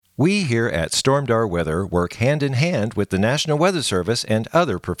We here at Stormdar Weather work hand in hand with the National Weather Service and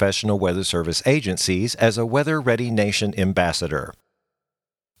other professional weather service agencies as a Weather Ready Nation ambassador.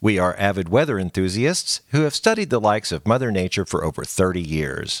 We are avid weather enthusiasts who have studied the likes of Mother Nature for over 30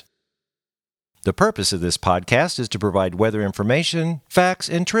 years. The purpose of this podcast is to provide weather information, facts,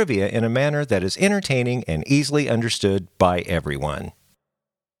 and trivia in a manner that is entertaining and easily understood by everyone.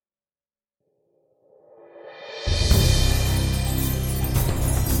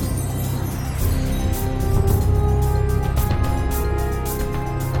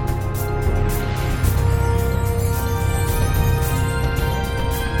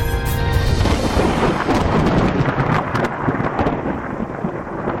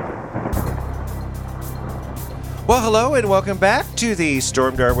 Well, hello and welcome back to the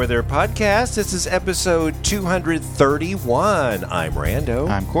Stormdar Weather Podcast. This is episode 231. I'm Rando.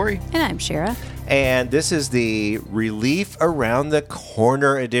 I'm Corey. And I'm Shara. And this is the Relief Around the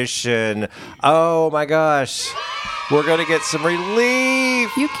Corner edition. Oh my gosh. We're going to get some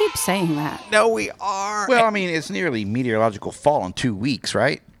relief. You keep saying that. No, we are. Well, I mean, it's nearly meteorological fall in 2 weeks,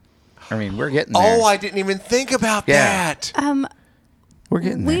 right? I mean, we're getting there. Oh, I didn't even think about that. We're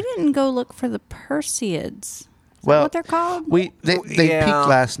getting there. We didn't go look for the Perseids. Well, what they're called? They Yeah. peaked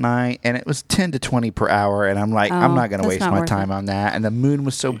last night, and it was 10 to 20 per hour, and I'm like, I'm not going to that's waste not my worth time on that. And the moon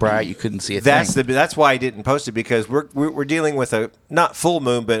was so bright, you couldn't see a That's thing. that's why I didn't post it, because we're dealing with a not full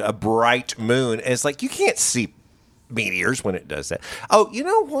moon but a bright moon. And it's like you can't see meteors when it does that. Oh, you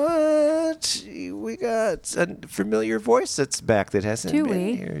know what? We got a familiar voice that's back that hasn't Do been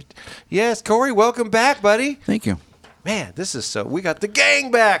we? here. Yes, Corey, welcome back, buddy. Thank you. Man, this is so. We got the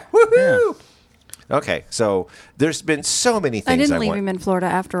gang back. Woohoo! Yeah. Okay, so there's been so many things I didn't leave want. him in Florida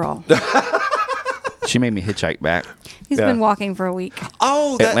after all. She made me hitchhike back. He's Yeah. been walking for a week.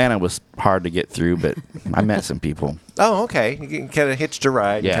 Oh, that, Atlanta was hard to get through, but I met some people. oh, okay. You kind of hitched a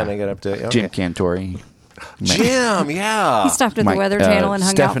ride. Yeah. You kind of got up to okay. Jim Cantori. Jim, yeah. He stopped at the Weather Channel and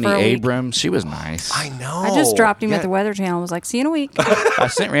hung Stephanie out for a week. Abrams. She was nice. I know. I just dropped him Yeah. at the Weather Channel and was like, see you in a week. I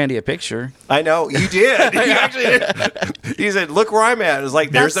sent Randy a picture. I know you did. You actually did. He said, "Look where I'm at." It was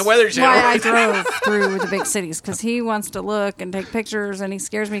like, "There's the Weather Channel." Why I drove through the big cities, because he wants to look and take pictures, and he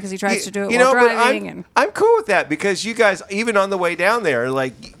scares me because he tries to do it while but driving. I'm cool with that, because you guys, even on the way down there,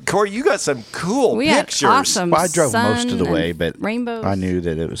 like Corey, you got some cool We pictures. had awesome Well, I drove most of the sun way, and but rainbows. I knew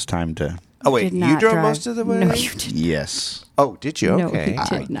that it was time to. Oh wait, Did you not drove drive. most of the way? No, you did. Yes, Oh, did you? No, Okay.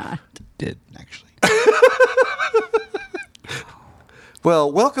 he did not. did actually.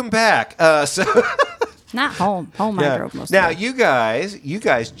 Well, welcome back. So Not home. Home I drove most now of the way. you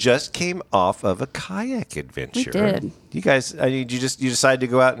guys just came off of a kayak adventure. We did. You guys, I mean, you decided to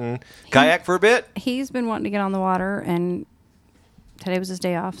go out and kayak for a bit. He's been wanting to get on the water, and today was his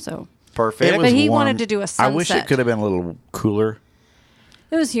day off, so Perfect. It But was he warm. wanted to do a I wish it sunset. could have been a little cooler.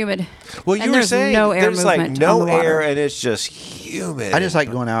 it was humid. Well, you and were there's saying no air there's like movement no on the water. air and it's just humid. I just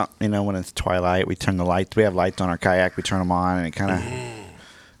like going out, when it's twilight. We turn the lights. We have lights on our kayak. We turn them on, and it kind of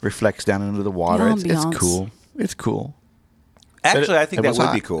reflects down into the water. It's ambiance. cool. It's cool. Actually, I think It that was would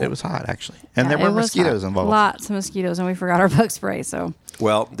hot. be cool. It was hot, actually. And Yeah, there were it was mosquitoes hot. involved. Lots of mosquitoes, and we forgot our bug spray, so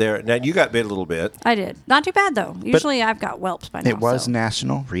Well, there now you got bit a little bit. I did. Not too bad, though. Usually I've got whelps by now. It was so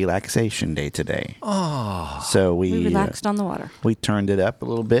National Relaxation Day today. Oh. So we relaxed on the water. we turned it up a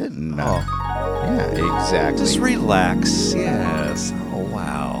little bit. And, yeah, exactly. Just relax. Yes. Oh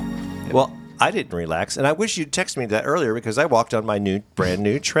wow. Well, I didn't relax, and I wish you'd text me that earlier, because I walked on my brand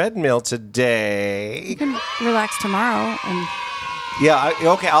new treadmill today. You can relax tomorrow, and Yeah.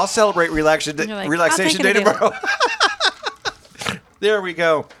 Okay. I'll celebrate relaxation You're like, relaxation I'll day take it a tomorrow. There we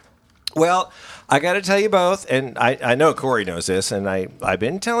go. Well, I got to tell you both, and I know Corey knows this, and I've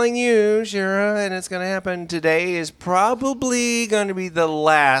been telling you, Shara, and it's going to happen. Today is probably going to be the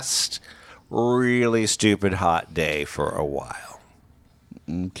last really stupid hot day for a while.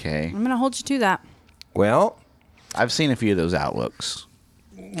 Okay. I'm going to hold you to that. Well, I've seen a few of those outlooks.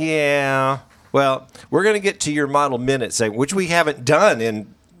 yeah. Well, we're going to get to your model minute segment, which we haven't done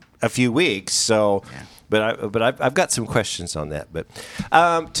in a few weeks. So, but I've got some questions on that. But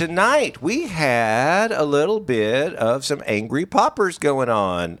tonight we had a little bit of some angry poppers going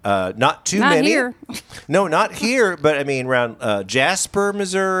on. Not too Not many. here. No, not here. But I mean, around Jasper,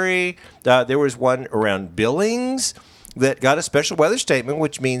 Missouri. There was one around Billings that got a special weather statement,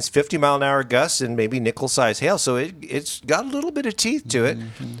 which means 50-mile-an-hour gusts and maybe nickel-size hail. So it's got a little bit of teeth to it,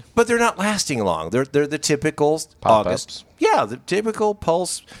 but they're not lasting long. They're the typical Pop-ups. August. Yeah, the typical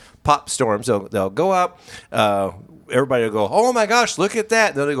pulse pop storms. They'll go up. Everybody will go, oh my gosh, look at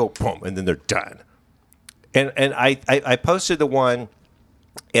that. And then they go, boom, and then they're done. And I posted the one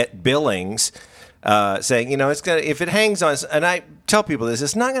at Billings saying, it's gonna, if it hangs on, and I tell people this,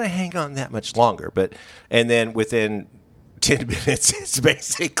 it's not going to hang on that much longer, and then within 10 minutes, it's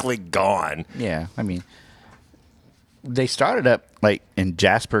basically gone. Yeah, I mean, they started up like in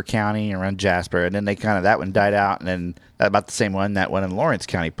Jasper County, around Jasper, and then that one died out, and then about the same one, that one in Lawrence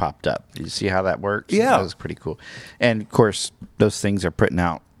County popped up. Did you see how that works? Yeah. That was pretty cool. And of course, those things are putting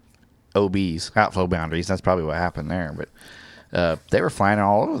out OBs, outflow boundaries. That's probably what happened there. But they were flying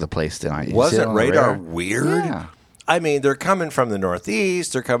all over the place tonight. Did you see it Wasn't on the radar weird? Yeah. I mean, they're coming from the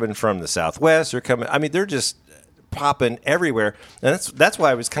northeast, they're coming from the southwest, they're just popping everywhere. And that's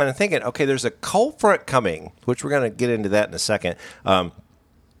why I was kind of thinking, okay, there's a cold front coming, which we're going to get into that in a second.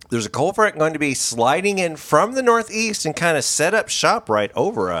 There's a cold front going to be sliding in from the northeast and kind of set up shop right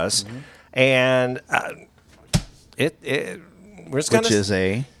over us. Mm-hmm. And we're just going to... Which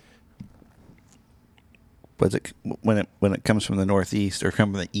is what's it, when it comes from the northeast or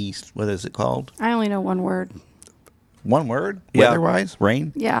come from the east, what is it called? I only know one word. One word? Yeah. Weather-wise?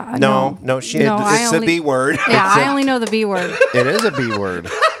 Rain? Yeah. I No, know. it's I the only- B word. Yeah, I only know the B word. It is a B word.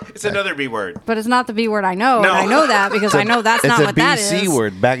 It's another B word. But it's not the B word I know. No. And I know that because I know that's It's not a what that is. BC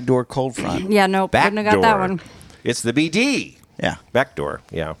word, backdoor cold front. Yeah, nope. Wouldn't have got that one. It's the BD. Yeah. Backdoor,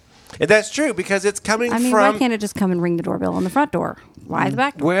 yeah. And that's true because it's coming I mean, from... why can't it just come and ring the doorbell on the front door? Why the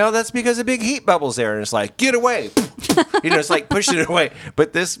back door? Well, that's because a big heat bubble's there, and it's like, get away. It's like pushing it away.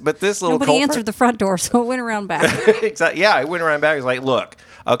 But this little Nobody cold answered the front door, so it went around back. Exactly. Yeah, I went around back. It's like, look,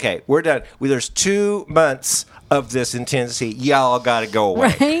 okay, we're done. There's 2 months of this intense heat. Y'all got to go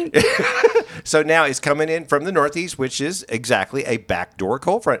away. Right? So now it's coming in from the northeast, which is exactly a backdoor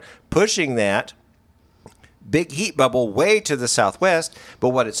cold front, pushing that big heat bubble way to the southwest. But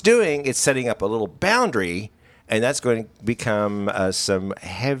what it's doing, it's setting up a little boundary, and that's going to become some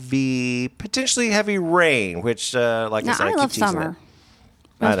potentially heavy rain, which, like Now, I said, I keep love teasing summer. it.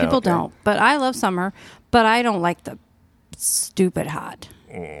 Most I know, people okay. don't, but I love summer. But I don't like the stupid hot.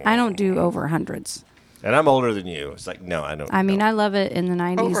 I don't do over hundreds. And I'm older than you. It's like, no, I don't. I mean, I love it in the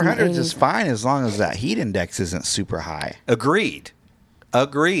 90s Over and the hundreds 80s. is fine as long as that heat index isn't super high. Agreed.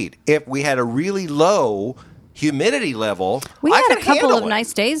 If we had a really low humidity level, We I had could a couple handle of it.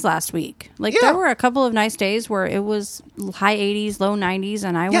 nice days last week. Like, Yeah. there were a couple of nice days where it was high 80s, low 90s,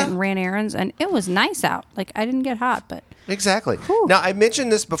 and I Yeah. went and ran errands, and it was nice out. Like, I didn't get hot, but Exactly. Whew. Now I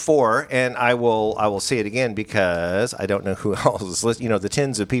mentioned this before, and I will say it again because I don't know who else is listening. The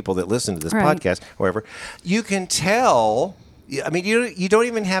tens of people that listen to this Right. podcast, whatever. You can tell. I mean, you don't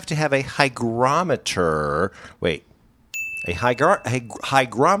even have to have a hygrometer. Wait. A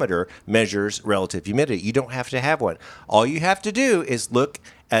hygrometer measures relative humidity. You don't have to have one. All you have to do is look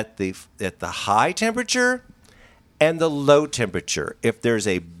at the high temperature and the low temperature. If there's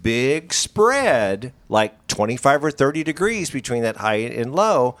a big spread, like 25 or 30 degrees between that high and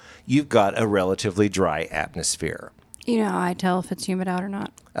low, you've got a relatively dry atmosphere. you know how I tell if it's humid out or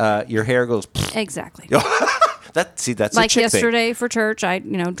not? Your hair goes. Exactly. That's a Like chick yesterday for church, I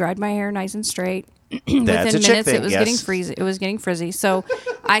dried my hair nice and straight. That's a Within chick minutes, thing, it was yes. getting freezy. It was getting frizzy. So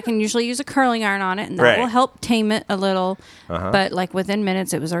I can usually use a curling iron on it, and that Right. will help tame it a little. But like within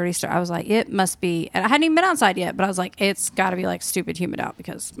minutes, it was already. I was like, it must be. And I hadn't even been outside yet, but I was like, it's got to be like stupid humid out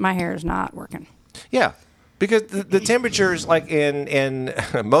because my hair is not working. Yeah, because the temperatures like in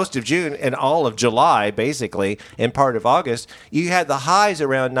most of June and all of July, basically, and part of August, you had the highs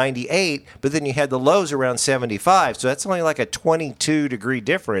around 98, but then you had the lows around 75. So that's only like a 22-degree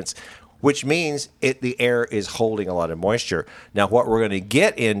difference, which means the air is holding a lot of moisture. Now, what we're going to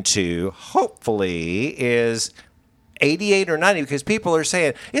get into, hopefully, is 88 or 90, because people are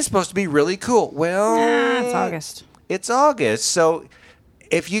saying it's supposed to be really cool. Well, It's August. It's August, so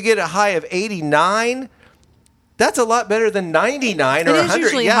if you get a high of 89, that's a lot better than 99 or It 100. is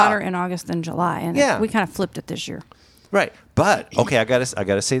usually yeah. hotter in August than July, and Yeah. we kind of flipped it this year. Right. But okay, I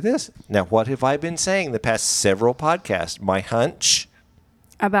gotta say this. Now, what have I been saying the past several podcasts? My hunch,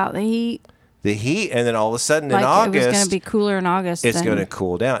 About the heat, the heat, and then all of a sudden like in August, it was going to be cooler in August. it's than- going to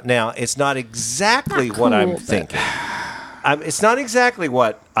cool down. Now, it's not exactly Not what I'm cool, but- thinking. It's not exactly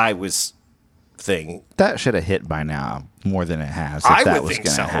what I was thinking. That should have hit by now more than it has. I that would was think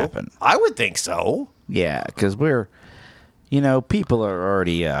going so. to happen. I would think so. Yeah, because people are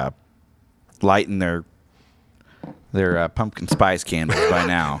already lighting their pumpkin spice candles by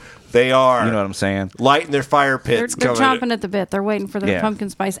now. They are. You know what I'm saying? Lighting their fire They're pits. chomping coming. at the bit. They're waiting for their Yeah. pumpkin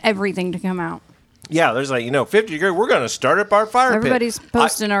spice everything to come out. Yeah, there's 50 degrees. We're going to start up our fire Everybody's pit.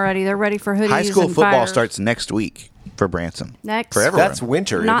 posting already. They're ready for hoodies. High school and football fires. starts next week for Branson. next for everyone. That's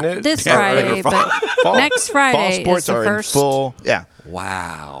winter, Not isn't it? this Yeah, Friday, right. but next Friday Fall sports is the are first. in full. Yeah,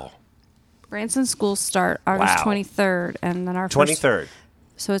 Wow. Branson schools start August Wow. 23rd, and then our 23rd.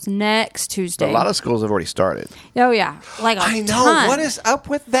 So it's next Tuesday. A lot of schools have already started. Oh, yeah. Like a I know. ton. What is up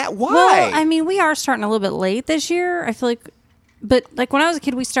with that? Why? Well, I mean, we are starting a little bit late this year. I feel like, but like when I was a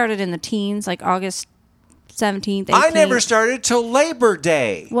kid, we started in the teens, like August 17th, 18th. I never started till Labor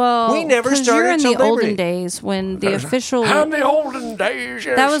Day. Well, we never 'cause started you're in till the Labor olden Day. days when the official. In the olden days,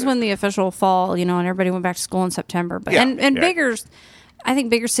 yes. That was when the official fall, and everybody went back to school in September. But Yeah, and yeah. bigger, I think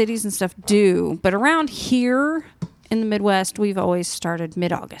bigger cities and stuff do. But around here in the Midwest, we've always started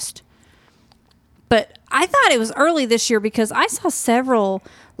mid-August. But I thought it was early this year because I saw several,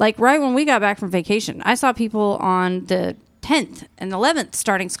 like right when we got back from vacation, I saw people on the 10th and 11th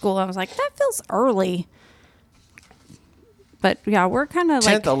starting school. I was like, that feels early. But yeah, we're kind of 10th,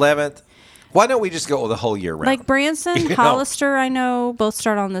 like 11th. Why don't we just go the whole year round? like Branson, You know? Hollister. I know both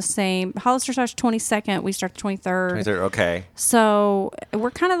start on the same. Hollister starts 22nd. We start the 23rd. 23rd, okay. So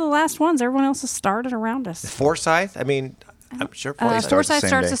we're kind of the last ones. Everyone else has started around us. Forsyth? I mean, I'm sure Forsyth. start the Forsyth same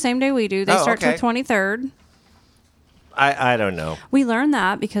starts day. the same day we do. They Oh, start okay. the 23rd. I don't know. We learned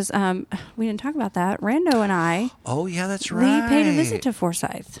that because we didn't talk about that. Rando and I, Oh, yeah, that's right. we paid a visit to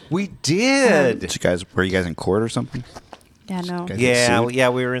Forsyth. We did. Were you guys in court or something? Yeah, no. Okay. Yeah, Sued? yeah,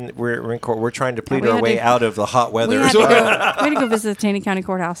 we're in court. We're trying to plead we our had way to- out of the hot We weather. had, to go, we had to go visit the Taney County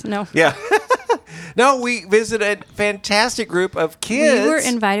Courthouse. No. Yeah. No, we visited a fantastic group of kids. We were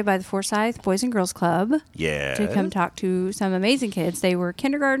invited by the Forsyth Boys and Girls Club Yeah. to come talk to some amazing kids. They were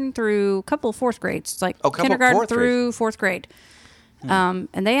kindergarten through a couple of fourth grades, like couple kindergarten fourth through fourth grade. And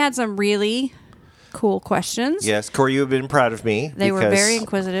they had some really cool questions. Yes, Corey, you have been proud of me. They were because very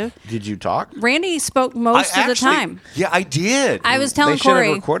inquisitive. Did you talk? Randy spoke most of the time. Yeah, I did. I was telling They should have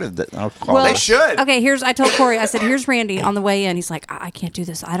Corey. recorded that. They should. Okay, I told Corey, I said, here's Randy on the way in. He's like, I can't do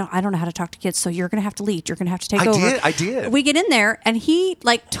this. I don't know how to talk to kids, so you're gonna have to lead. You're gonna have to take over. I did. We get in there and he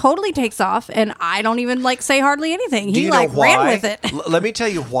like totally takes off and I don't even like say hardly anything. Do He you like know why? ran with it. Let me tell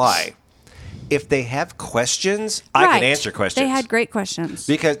you why. If they have questions, I Right. can answer questions. They had great questions.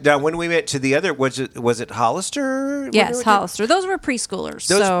 Because now when we went to the other, was it Hollister? When we Yes, went to- Hollister. Those were preschoolers.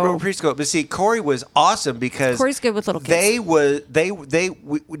 Those so were preschool. But see, Corey was awesome because Corey's good with little kids.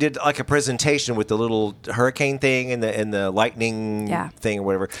 we did like a presentation with the little hurricane thing and the lightning Yeah. thing or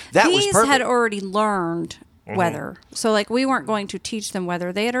whatever. That was These perfect. Mm-hmm. had already learned weather. So like we weren't going to teach them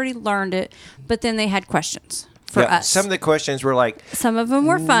weather. They had already learned it, but then they had questions for Yeah, us. Some of the questions were like, Some of them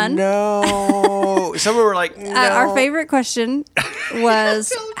were fun. no. Some of them were like, no. Our favorite question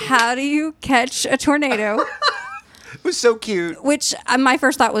was, how do you catch a tornado? It was so cute. Which my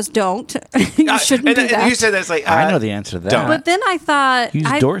first thought was, don't. You shouldn't and, do and that. you said that's like, I know the answer to that. don't. But then I thought,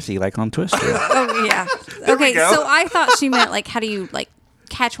 Use Dorothy like on Twister. oh yeah, we okay. go. So I thought she meant like, how do you like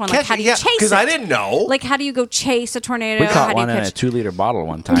catch one? Like, how do you chase it? Because I didn't know. Like, how do you go chase a tornado? We How caught do you one in a catch? 2-liter bottle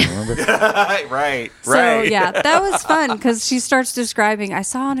one time. Remember? right. So yeah, that was fun because she starts describing. I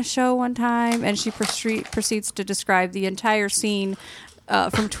saw on a show one time, and she proceeds to describe the entire scene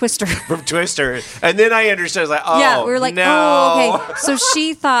from Twister. From Twister. And then I understood. I was like, oh, Yeah, we were like, no. oh, okay. So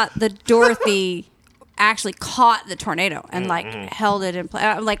she thought that Dorothy actually caught the tornado and like held it in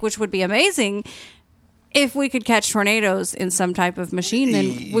place, like, which would be amazing if we could catch tornadoes in some type of machine.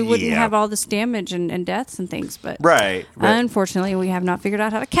 Then we wouldn't Yeah. have all this damage and deaths and things. But Right. unfortunately, we have not figured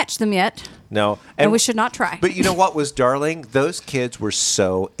out how to catch them yet, No. and we should not try. But you know what was darling? Those kids were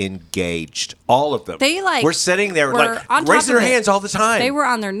so engaged. All of them. They, like, were sitting there were like on top raising of their it. hands all the time. They were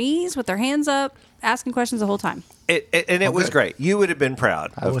on their knees with their hands up, asking questions the whole time. And it was great. You would have been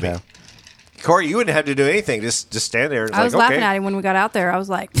proud I of would me. have. Corey, you wouldn't have to do anything. Just stand there. It's I was like, laughing okay. at him when we got out there. I was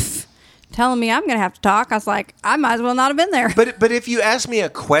like, "Pfft, telling me I'm going to have to talk. I was like, I might as well not have been there. But if you ask me a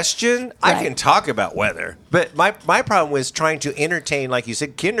question, I Right. can talk about weather. But my problem was trying to entertain, like you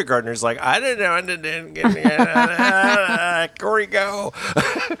said, kindergartners. Like I don't know, Corey, go.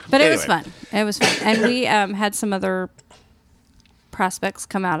 But it was Anyway. fun. It was fun. And we had some other prospects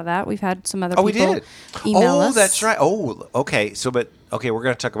come out of that. We've had some other Oh, we people did. email Oh, us. that's right. Oh, okay. So, we're going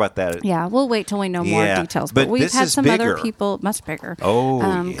to talk about that. Yeah, we'll wait till we know more Yeah, details. but But we've this had is some bigger. other people, much bigger, Oh,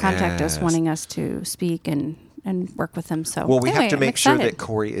 contact us yes. wanting us to speak and work with them. So Well, we anyway, have to I'm make sure excited. that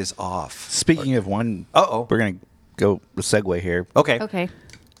Corey is off. Speaking of one, Uh-oh. we're going to go the segue here. Okay. Okay.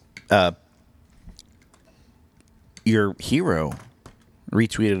 Your hero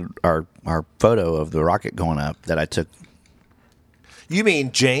retweeted our photo of the rocket going up that I took. You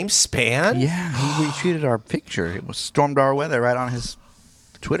mean James Spann? Yeah, he retweeted our picture. It was Stormdar Weather right on his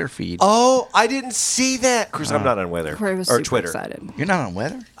Twitter feed. Oh, I didn't see that. Of course, I'm not on weather Corey was or super Twitter. excited. You're not on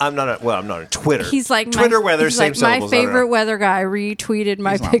weather? I'm not on Twitter. He's like Twitter my, weather. He's Same like my syllables, I don't favorite know. weather guy retweeted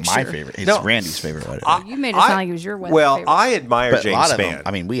my He's picture. not my favorite. It's No. Randy's favorite weather. You made it sound like it was your weather. Well, favorite. I admire but a James lot of Spann. them.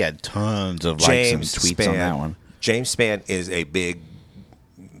 I mean, we had tons of likes and James tweets Spann. on that one. James Spann is a big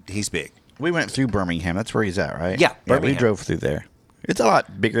he's big. We went through Birmingham. That's where he's at, right? Yeah, we Birmingham. drove through there. It's a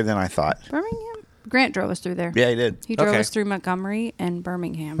lot bigger than I thought. Birmingham. Grant drove us through there. Yeah, he did. He drove Okay. us through Montgomery and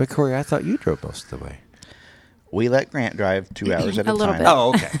Birmingham. But Corey, I thought you drove most of the way. We let Grant drive 2 hours at a A little time. bit. Oh,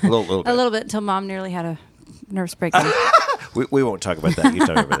 okay. A little bit. A little bit until Mom nearly had a nervous breakdown. We won't talk about that. You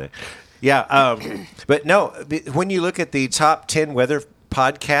talk about that. Yeah, but no. When you look at the top 10 weather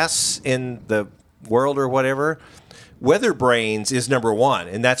podcasts in the world or whatever, Weather Brains is number 1,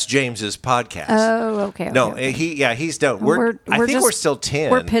 and that's James's podcast. Oh, okay. No, okay. he's done. I think just- we're still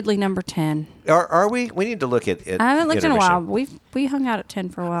 10. We're piddly number 10. Are we? We need to look at it. I haven't looked in a while. We hung out at 10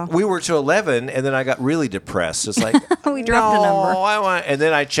 for a while. We were to 11, and then I got really depressed. It's like We dropped a number. I want. And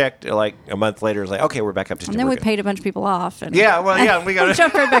then I checked like a month later. It's like, okay, we're back up to 10. And then We're we good. paid a bunch of people off. And Yeah, well, yeah, we got we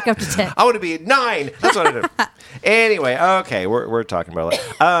jumped right back up to 10. I want to be at 9. That's what I do. Anyway, okay, we're talking about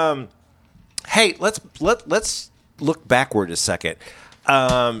that. Hey, let's look backward a second.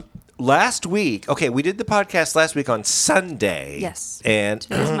 Last week, okay, we did the podcast last week on Sunday. Yes. And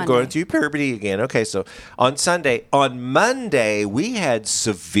Today's Monday. going through puberty again. Okay, so on Sunday. On Monday, we had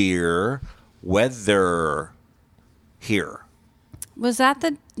severe weather here. Was that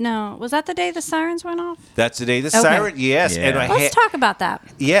the day the sirens went off? That's the day the siren. Yes. Yeah. And I Let's talk about that.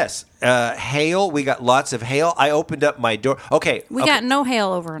 yes. Hail. We got lots of hail. I opened up my door. Okay. We got no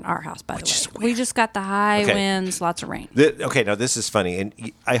hail over in our house, by the is way. We just got the high Okay. winds, lots of rain. Okay, now this is funny, and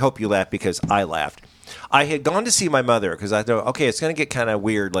I hope you laugh because I laughed. I had gone to see my mother because I thought, okay, it's going to get kind of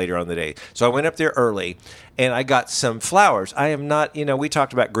weird later on in the day. So I went up there early, and I got some flowers. I am not, we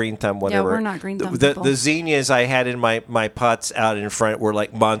talked about green thumb, whatever. we're not green thumb The people. zinnias I had in my pots out in front were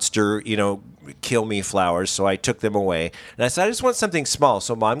like monster, kill me flowers. So I took them away, and I said, I just want something small.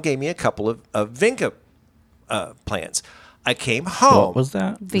 So Mom gave me a couple of Vinca plants. I came home. What was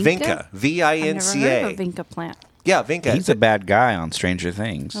that? Vinca, I've Vinca. never heard of a Vinca plant. Yeah, Vinca. He's a bad guy on Stranger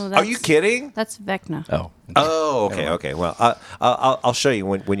Things. Oh, Are you kidding? That's Vecna. Oh. Oh, okay. Well, I'll show you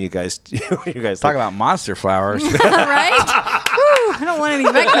when you guys Talk about monster flowers. right? Woo, I don't want any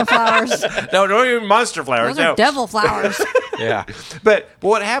Vecna flowers. no, don't even monster flowers. Those are No. devil flowers. yeah. But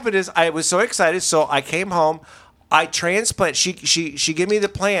what happened is I was so excited, so I came home. I transplant. She gave me the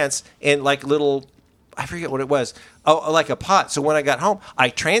plants in like little. I forget what it was. Oh, like a pot. So when I got home, I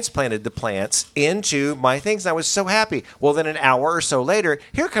transplanted the plants into my things. And I was so happy. Well, then an hour or so later,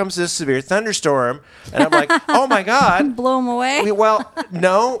 here comes this severe thunderstorm, and I'm like, oh my god. Blow them away. Well,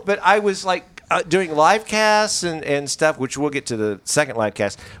 no, but I was like doing live casts and stuff, which we'll get to the second live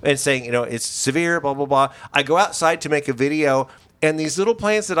cast, and saying, it's severe, blah, blah, blah. I go outside to make a video, and these little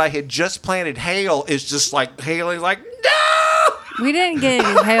plants that I had just planted, hail is just like hailing, like, no! We didn't get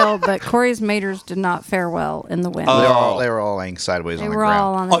any hail, but Corey's maters did not fare well in the wind. They were all laying sideways They on the were ground.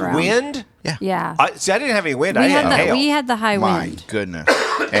 all on the On ground. wind? Yeah. I didn't have any wind. I had hail. We had the high My wind. goodness.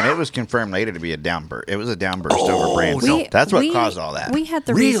 And it was confirmed later to be a downburst. It was a downburst over Branson. That's what caused all that. We had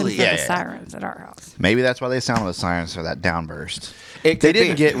the Really? reason for Yeah, the yeah. sirens at our house. Maybe that's why they sounded the sirens for that downburst. It They could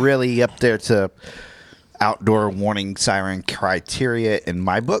didn't be. get really up there to outdoor warning siren criteria in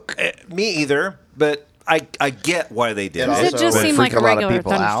my book. Me either, but I get why they did It it. It just would seemed like freak a a lot of regular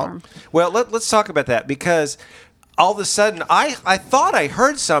people out. thunderstorm. Well, let's talk about that because all of a sudden I thought I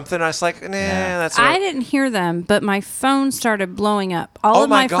heard something. I was like, that's not. I didn't hear them, but my phone started blowing up. All Oh of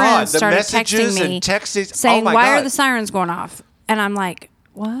my my God, friends the started messages texting me and texting. saying, Oh my "Why God. are the sirens going off?" And I'm like,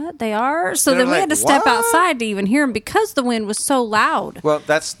 "What? They are?" So They're then we like, had to step "What?" outside to even hear them because the wind was so loud. Well,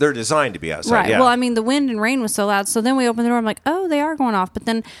 they're designed to be outside. Right. Yeah. Well, I mean, the wind and rain was so loud. So then we opened the door. I'm like, "Oh, they are going off." But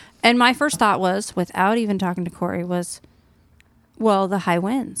then, and my first thought was, without even talking to Corey, was, well, the high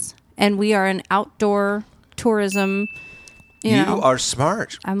winds, and we are an outdoor tourism. You know, are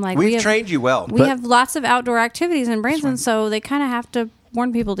smart. I'm like, we've we have- trained you well. we have lots of outdoor activities in Branson, so they kind of have to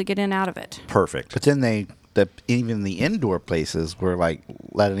warn people to get in and out of it. Perfect. But then even the indoor places were like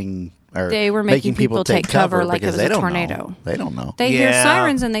letting or They were making people take cover like it because was they a don't tornado. know. They don't know. They hear Yeah.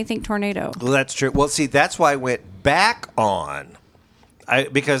 sirens and they think tornado. Well, that's true. Well, see, that's why I went back on.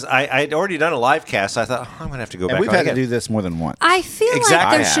 Because I'd already done a live cast. I thought, I'm going to have to go and back we've on had to again. do this more than once. I feel Exactly. like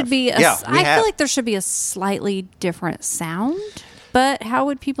there I should have. be Yeah, we I have. feel like there should be a slightly different sound. But how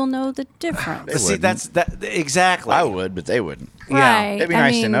would people know the difference? See, that's exactly. I would, but they wouldn't. Yeah. Right. It'd be I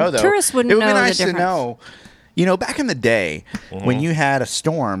nice to mean, know, though. Tourists wouldn't it would know be nice the to difference. know. Back in the day, when you had a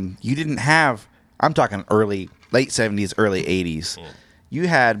storm, you didn't have. I'm talking late 70s, early 80s. You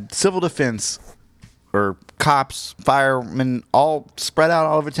had civil defense or cops, firemen, all spread out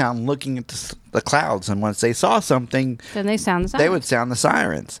all over town, looking at the clouds. And once they saw something, Then they sound the sirens. they would sound the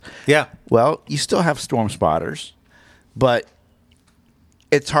sirens. Yeah. Well, you still have storm spotters, but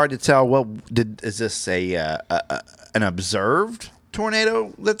it's hard to tell. Well, is this an observed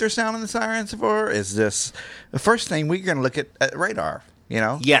tornado that they're sounding the sirens for? Is this the first thing we're going to look at radar?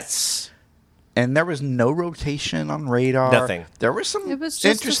 Yes. And there was no rotation on radar. Nothing. There were some It was just a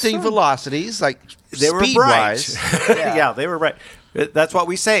interesting storm. velocities, like They were speed bright. wise. Yeah, they were bright. That's what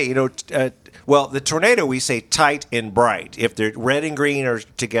we say. Well, the tornado, we say tight and bright. If they're red and green are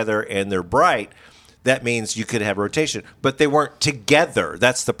together and they're bright, that means you could have rotation. But they weren't together.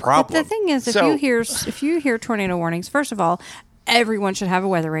 That's the But problem. the thing is, if So- you hear tornado warnings, first of all, everyone should have a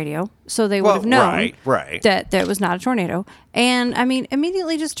weather radio, so they would have known right. that there was not a tornado. And I mean,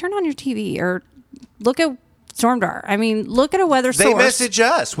 immediately just turn on your TV or look at Stormdar. I mean, look at a weather They source. message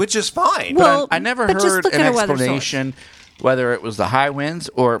us, which is fine. Well, I never but just heard look an at a weather source. explanation whether it was the high winds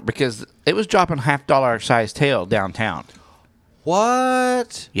or because it was dropping $half size tail downtown.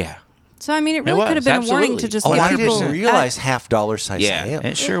 What? Yeah. So I mean, it really was, could have been a warning absolutely. to just Oh, get I people. didn't realize $half size Yeah, hail.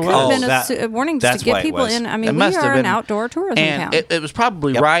 it sure Could was. have been that- a warning just that's to why get it people was. in. I It mean, we must have are been an outdoor tourism and town. it was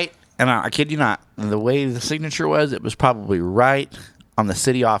probably Yep. right. And I kid you not, the way the signature was, it was probably right on the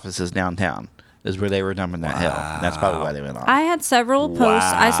city offices downtown. Is where they were dumping that hill. And that's probably why they went on. I had several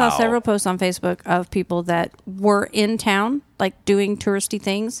posts. I saw Wow. several posts on Facebook of people that were in town, like doing touristy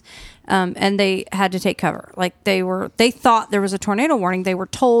things, and they had to take cover. Like they thought there was a tornado warning. They were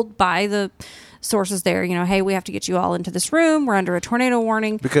told by the sources there, hey, we have to get you all into this room. We're under a tornado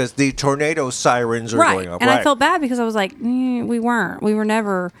warning. Because the tornado sirens are Right. going off. And right. I felt bad because I was like, we weren't. We were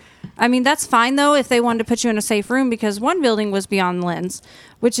never. I mean, that's fine, though, if they wanted to put you in a safe room, because one building was beyond lens,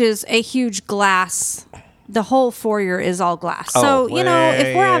 which is a huge glass. The whole foyer is all glass. So,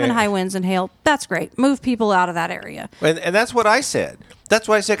 if we're having high winds and hail, that's great. Move people out of that area. And that's what I said. That's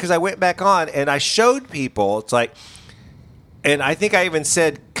what I said, because I went back on and I showed people. It's like, and I think I even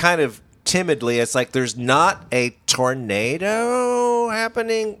said kind of timidly, it's like there's not a tornado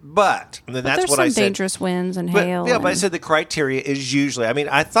happening, but and then But that's there's what some I said. dangerous winds and But, hail. yeah, but I and- said the criteria is usually. I mean,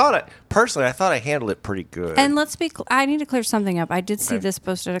 I thought I handled it pretty good. And let's be. I need to clear something up. I did see this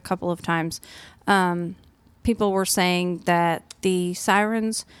posted a couple of times. People were saying that the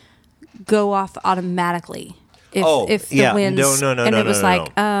sirens go off automatically if the yeah. winds. No, and it was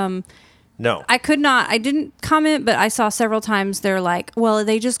like, no. I could not. I didn't comment, but I saw several times they're like, well,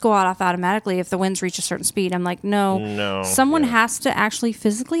 they just go off automatically if the winds reach a certain speed. I'm like, no. Someone has to actually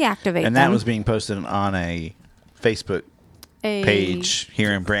physically activate and them. that was being posted on a Facebook page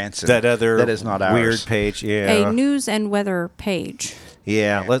here in Branson. That other that is not ours. weird page. Yeah. a news and weather page.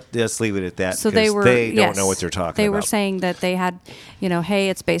 Yeah, let's leave it at that. So they 'cause were. They yes, don't know what they're talking They about. were saying that they had, hey,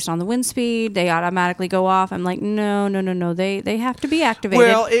 it's based on the wind speed. They automatically go off. I'm like, no. They have to be activated.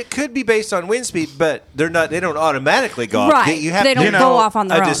 Well, it could be based on wind speed, but they're not. They don't automatically go off. Right. You have They don't go off on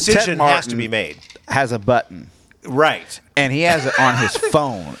their a own. decision Ted has to Martin be made. has a button, Right. and he has it on his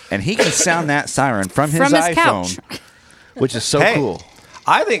phone, and he can sound that siren from his iPhone, couch. which is so Hey, cool.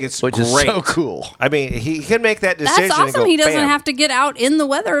 I think it's Which great. is so cool. I mean, he can make that decision. That's and awesome. go, He doesn't bam. have to get out in the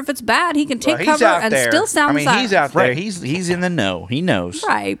weather if it's bad. He can take Well, cover and still sound I mean, the he's siren. out there. Right. He's in the know. He knows.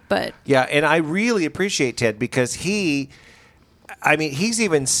 Right, but Yeah, and I really appreciate Ted because he's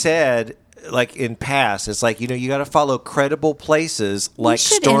even said, like in past, it's like, you got to follow credible places like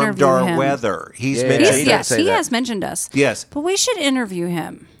should interview Stormdar him. Weather. He's Yeah, mentioned he that. does say he that. has mentioned us. Yes. But we should interview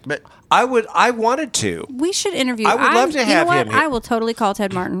him. But I wanted to. We should interview. I would love to you have know what? him here. I will totally call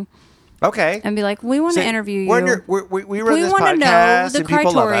Ted Martin Okay. and be like, we want to See, interview you. we run we this want to know podcast the and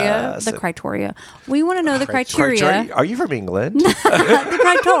people love criteria. us. The criteria. We want to know the criteria. Are you from England? The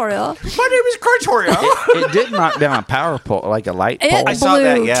criteria. My name is Criteria. it did knock down a power pole, like a light pole. It I saw blew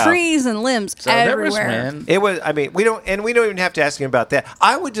that, yeah. trees and limbs So there was everywhere. wind. It was. I mean, we don't even have to ask him about that.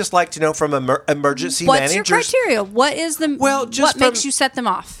 I would just like to know from emergency What's your managers. criteria? What is the Well, just what from- makes you set them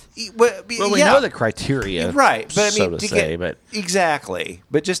off? Well, Well, we know the criteria, right? But I mean, so to to say, get, but exactly.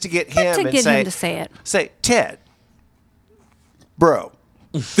 But just to get him to and get say, him to say it. say Ted, bro.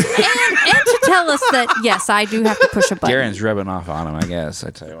 and to tell us that yes, I do have to push a button. Garen's rubbing off on him. I guess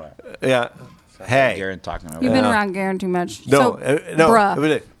I tell you what. Yeah. Hey. Garen talking about You've been Yeah. around Garen too much. No. so, No. bruh. It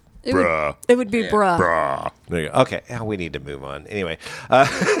would- It would be bruh. There you go. Okay, now we need to move on. Anyway,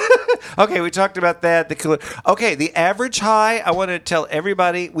 okay, we talked about that. The cooler. Okay, the average high. I want to tell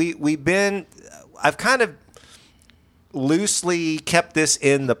everybody we've been. I've kind of loosely kept this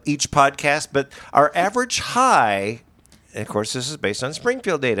in each podcast, but our average high. And of course, this is based on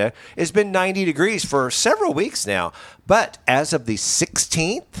Springfield data. It's been 90 degrees for several weeks now. But as of the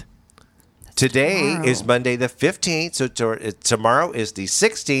 16th, today tomorrow. is Monday the 15th, so tomorrow is the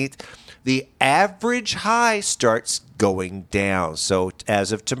 16th. The average high starts going down. So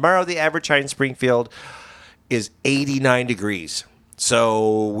as of tomorrow, the average high in Springfield is 89 degrees.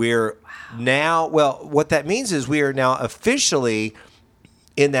 So we're now, well, what that means is we are now officially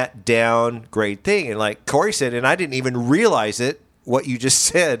in that downgrade thing. And like Corey said, and I didn't even realize it, what you just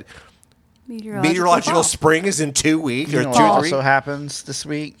said, meteorological spring is in 2 weeks or You know 2 what or 3. also happens this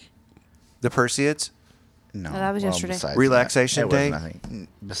week? The Perseids? No, that was yesterday. besides Relaxation that, there day? was nothing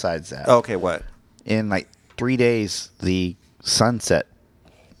besides that. Okay, what? In like 3 days, the sunset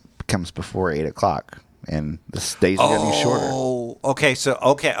comes before 8 o'clock, and the days are getting shorter. Oh, okay. So,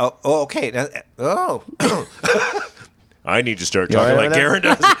 okay. Okay. Now, I need to start You all talking right like with Garen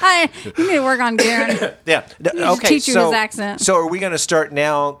does. You need to work on Garen. Yeah. Okay. teach you so, his accent. So, are we going to start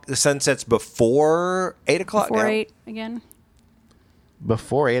now? The sunsets before 8 o'clock. Before now? 8 again.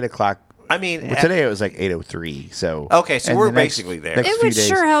 Before 8 o'clock. I mean, Well, today it was like 8:03. So Okay, so and we're the next- basically there. next It few would days-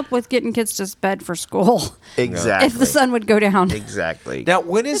 sure help with getting kids to bed for school Exactly. if the sun would go down. Exactly. now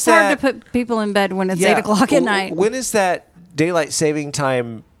when is It's that? hard to put people in bed when it's yeah, 8 o'clock at night. When is that daylight saving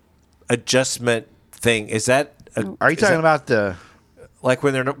time adjustment thing? Is that? Are you talking about the? like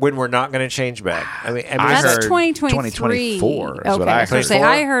when we're not going to change back? I mean, I That's heard 2023. 2024 is okay, what I was gonna heard. say,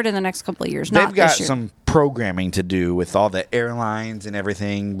 I heard in the next couple of years, They've not got this year. some programming to do with all the airlines and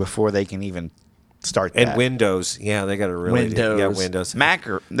everything before they can even start and that. Windows. Yeah, they got to really Windows. Yeah, Windows. Mac,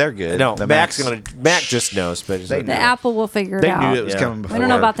 they're good. No, The Mac Macs- just knows, but it's They like, The know. Apple will figure it They out. knew it was Yeah. coming before. We don't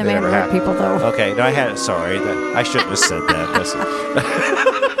know about the it ever Android happened. people, though. okay, no, I had it. Sorry, I shouldn't have said that.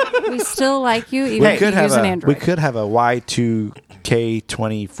 Listen. We still like you, even We if could you have use an a Android. we could have a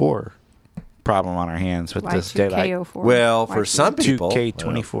Y2K24 problem on our hands with this daylight. Y2K04. Well, for some people,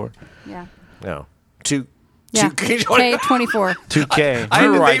 2K24. Yeah. no, two. Yeah. 2K. K24. 2K. I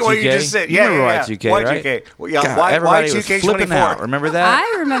didn't Remember think what you Y2K? just said. You Yeah, remember yeah, Y2K, yeah. right? Y2K. Well, yeah, God, everybody was Y2K24. flipping out. Remember that?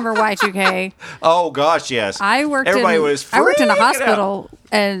 I remember Y2K. Oh gosh, yes. I worked Everybody in was I worked in a freaking out. hospital,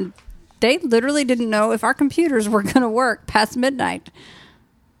 and they literally didn't know if our computers were going to work past midnight.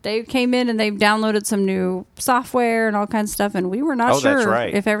 They came in and they downloaded some new software and all kinds of stuff, and we were not Oh, that's sure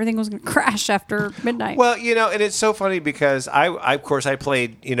right. if everything was going to crash after midnight. Well, and it's so funny because I of course I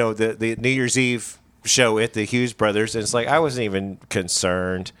played the New Year's Eve show at the Hughes Brothers, and it's like I wasn't even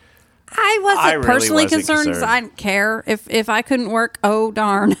concerned. I wasn't I really personally wasn't concerned because concerned. I didn't care if I couldn't work. Oh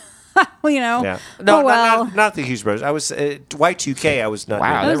darn, Yeah, no, oh well. not the Hughes Brothers. I was Y2K. I was not.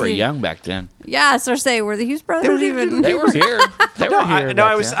 Wow, they Those were are- young back then. Yeah, so say were the Hughes brothers even? They were here. They were here. back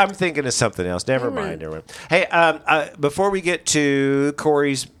then. I'm thinking of something else. Never mind. Hey, before we get to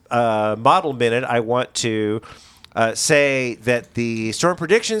Corey's model minute, I want to say that the Storm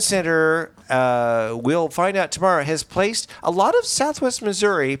Prediction Center, we'll find out tomorrow, has placed a lot of Southwest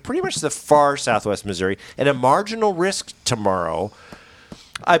Missouri, pretty much the far Southwest Missouri, at a marginal risk tomorrow.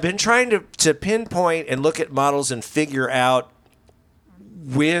 I've been trying to pinpoint and look at models and figure out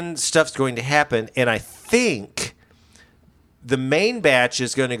when stuff's going to happen, and I think the main batch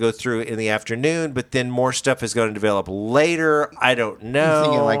is going to go through in the afternoon, but then more stuff is going to develop later. I don't know. I'm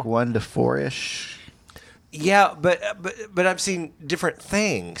thinking like 1 to 4-ish. Yeah, but I'm seeing different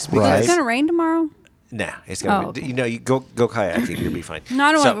things. Right. Because, It's going to rain tomorrow. Nah, it's going to. Oh, okay. You go kayaking, you'll be fine. No,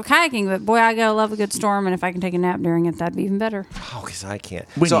 I don't So- want to go kayaking, but boy, I gotta love a good storm, and if I can take a nap during it, that'd be even better. Oh, because I can't.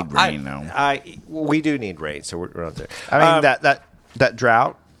 We need rain, though. We do need rain, so we're not there. I mean that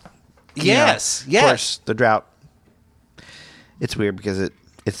drought. Yes, Of yes. course, the drought. It's weird because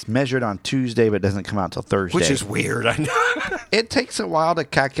it's measured on Tuesday, but it doesn't come out till Thursday. Which is weird. I know. It takes a while to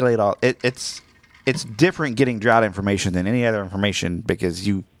calculate all. It's different getting drought information than any other information because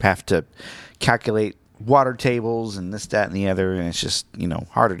you have to calculate water tables and this, that, and the other, and it's just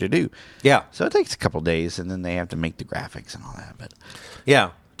harder to do. Yeah, So it takes a couple days, and then they have to make the graphics and all that. But yeah.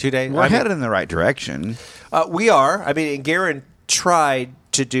 2 days. we're headed in the right direction. We are. I mean, and Garen tried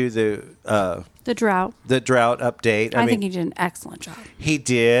to do the The drought. update. I mean, think he did an excellent job he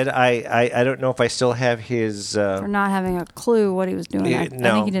did. I don't know if I still have his. for not having a clue what he was doing. I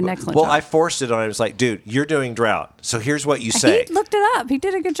think he did an excellent well, job. I forced it on him. I was like, dude, you're doing drought. So here's what you say. He looked it up. He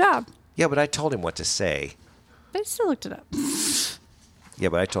did a good job, Yeah, but I told him what to say. but he still looked it up. Yeah,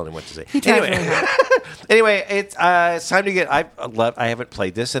 but I told him what to say. He tried Anyway, really hard. anyway, it's time to get. I haven't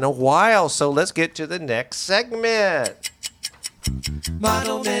played this in a while, so let's get to the next segment.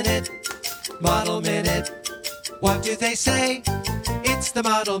 Model Minute, Model Minute. What do they say? It's the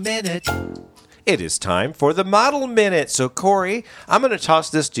Model Minute. It is time for the model minute. So, Corey, I'm going to toss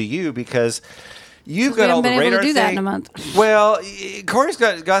this to you because you've got all the haven't been radar able to do that thing. in a month. Well, Corey's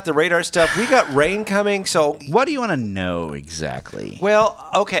got the radar stuff. We got rain coming, so What do you want to know exactly? well,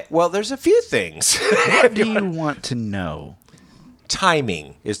 okay. Well, there's a few things. What do you want to know?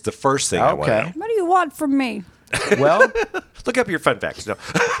 Timing is the first thing I want to know. What do you want from me? Well, Look up your fun facts. No.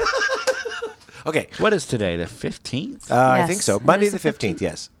 Okay. What is today? The 15th? I Yes, think so. it Monday is the the 15th,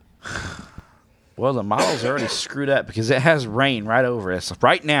 yes. Well, the model's already screwed up because it has rain right over us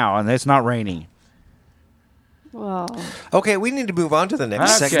right now, and it's not raining. Whoa. Okay, we need to move on to the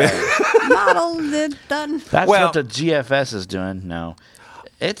next segment. Model done. That's Well- what the GFS is doing. No,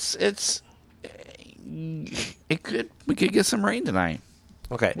 we could get some rain tonight.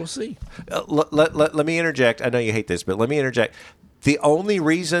 Okay. We'll see. Let me interject. I know you hate this, but let me interject. The only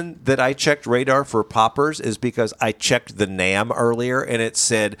reason that I checked radar for poppers is because I checked the NAM earlier and it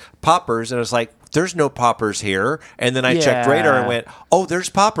said poppers, and I was like, there's no poppers here. And then I checked radar and went, oh, there's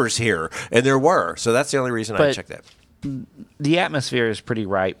poppers here. And there were. So that's the only reason I But- checked that. The atmosphere is pretty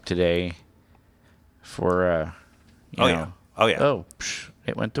ripe today for, Oh, yeah. Oh, yeah. Oh,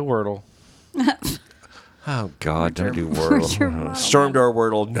 it went to Wordle. Oh, God, don't do where's your Wordle. model? Stormdar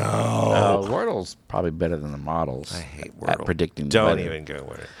Wordle, no. Wordle's probably better than the models. I hate at Wordle. predicting the Don't weather. even go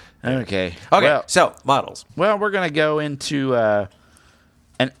with it. Okay. Okay, so models. Well, we're going to go into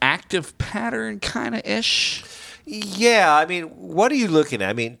an active pattern kind of ish. Yeah, I mean, what are you looking at?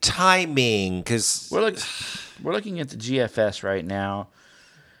 I mean, timing, because... We're looking at the GFS right now,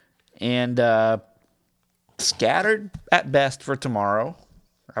 and scattered at best for tomorrow,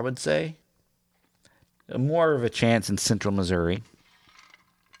 I would say. More of a chance in central Missouri.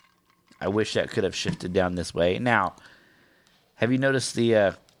 I wish that could have shifted down this way. Now, have you noticed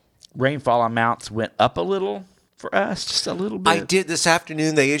the rainfall amounts went up a little for us? Just a little bit? I did this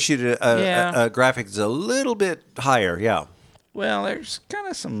afternoon. They issued a graphic that's a little bit higher, yeah. Well, there's kind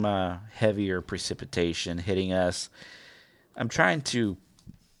of some heavier precipitation hitting us. I'm trying to...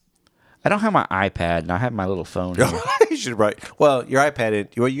 I don't have my iPad, and I have my little phone here. You should write. Well, your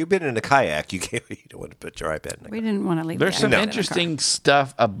iPad. Well, you've been in a kayak. You can't. You don't want to put your iPad in. We didn't want to leave. There's the some iPad in the interesting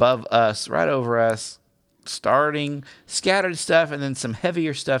stuff above us, right over us, starting scattered stuff, and then some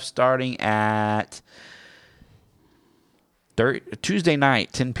heavier stuff starting at Tuesday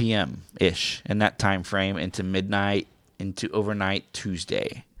night, 10 p.m. ish, in that time frame, into midnight, into overnight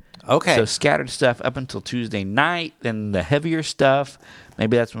Tuesday. Okay. So scattered stuff up until Tuesday night, then the heavier stuff.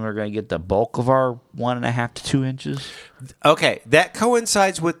 Maybe that's when we're going to get the bulk of our 1.5 to 2 inches. Okay, that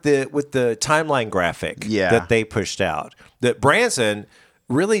coincides with the timeline graphic that they pushed out. That Branson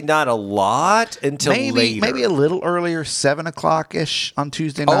really not a lot until later. Maybe a little earlier, 7 o'clock ish on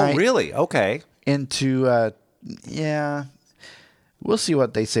Tuesday night. Oh, really? Okay. Into we'll see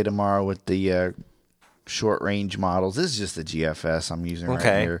what they say tomorrow with the short range models. This is just the GFS I'm using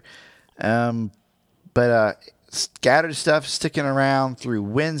right here. But scattered stuff sticking around through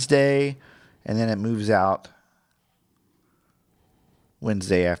Wednesday, and then it moves out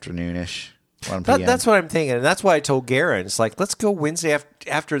Wednesday afternoonish. 1 p.m. That's what I'm thinking, and that's why I told Garen. It's like, let's go Wednesday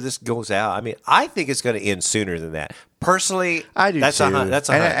after this goes out. I mean, I think it's going to end sooner than that. Personally, I do that's too. That's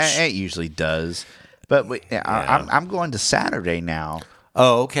a hunch. And it usually does. But I'm going to Saturday now.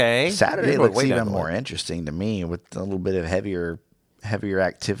 Oh, okay. Saturday You're looks way down even the more line. interesting to me with a little bit of heavier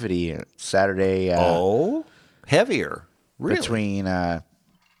activity. Saturday. Heavier. Really? Between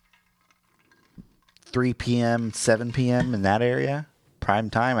 3 p.m., 7 p.m. in that area. Prime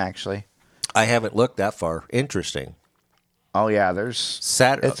time, actually. I haven't looked that far. Interesting. Oh, yeah. There's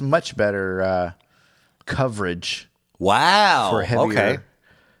Saturday. It's much better coverage Wow. for heavier.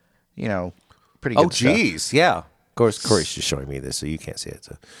 Okay. Pretty good Oh, stuff. geez. Yeah. Of course, Corey's just showing me this, so you can't see it.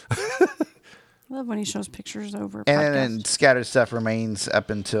 So. I love when he shows pictures over. And podcast. then scattered stuff remains up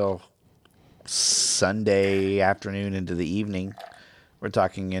until Sunday afternoon into the evening. We're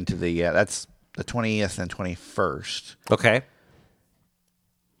talking into the that's the 20th and 21st. Okay.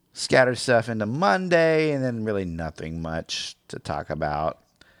 Scattered stuff into Monday, and then really nothing much to talk about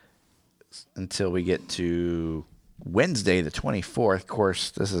until we get to Wednesday, the 24th. Of course,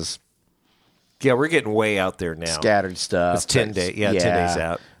 this is Yeah, we're getting way out there now. scattered stuff. It's 10 days. Yeah, 10 days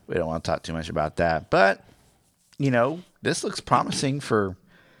out. We don't want to talk too much about that, but this looks promising for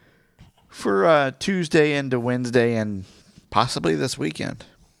Tuesday into Wednesday and possibly this weekend.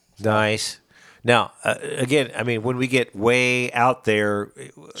 Nice. Now, again, I mean, when we get way out there,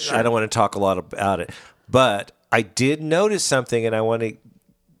 I don't want to talk a lot about it, but I did notice something, and I want to,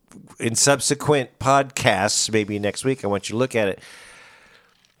 in subsequent podcasts, maybe next week, I want you to look at it.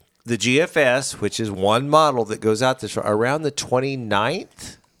 The GFS, which is one model that goes out this around the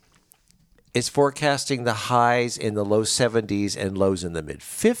 29th, is forecasting the highs in the low 70s and lows in the mid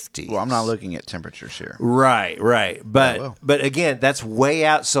 50s. Well, I'm not looking at temperatures here. Right. will. But again, that's way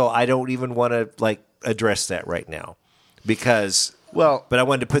out, so I don't even want to address that right now, because. Well, But I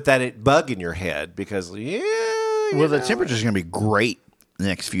wanted to put that bug in your head because the temperature's going to be great the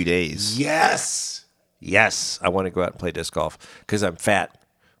next few days. Yes, I want to go out and play disc golf because I'm fat.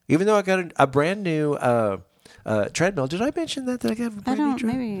 Even though I got a brand new treadmill. Did I mention that I got a I brand new don't.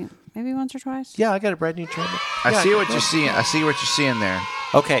 treadmill? Maybe once or twice. Yeah, I got a brand new treadmill. I see what you're seeing. I see what you're seeing there.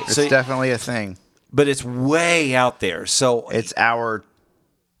 Okay, It's so definitely a thing. but it's way out there. So It's hour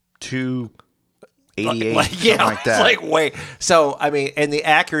 288, like, something like that. it's like way. So I mean, and the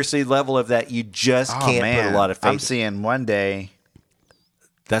accuracy level of that, you just Oh, can't man. put a lot of faith. I'm seeing one day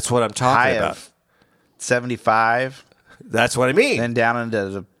That's what I'm high talking about. of 75, That's what I mean. then down into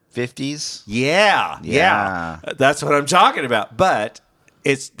the 50s. Yeah. That's what I'm talking about. But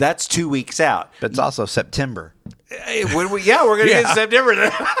that's 2 weeks out. But it's also September. We're going to get in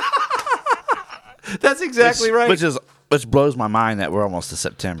September. That's exactly right. Which blows my mind that we're almost to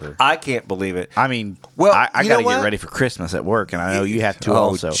September. I can't believe it. I mean, Well, I you got to know what? get ready for Christmas at work, and I know you have to Oh,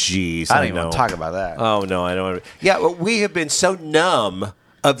 also. jeez, I I don't even want know. to talk about that. Oh, no, I don't. Yeah, well, we have been so numb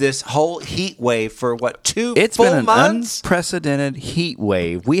of this whole heat wave for what, 2 It's full been an months? unprecedented heat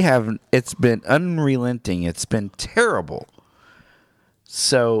wave. It's been unrelenting. It's been terrible.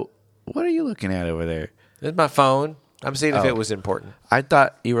 So, what are you looking at over there? It's my phone. I'm seeing if it was important. I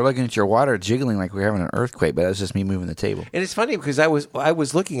thought you were looking at your water jiggling like we were having an earthquake, but that's just me moving the table. And it's funny because I was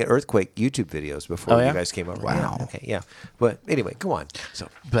looking at earthquake YouTube videos before Oh, yeah? you guys came over. Wow. Yeah, okay, yeah. But anyway, go on. So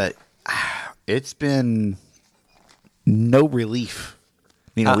But it's been no relief.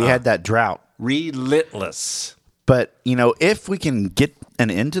 We had that drought. relentless. But, if we can get an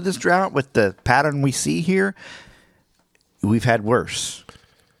end to this drought with the pattern we see here, we've had worse.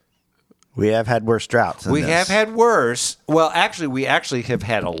 We have had worse droughts. than We this. have had worse. Well, actually, we have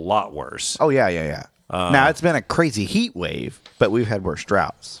had a lot worse. Oh, yeah. Now, it's been a crazy heat wave, but we've had worse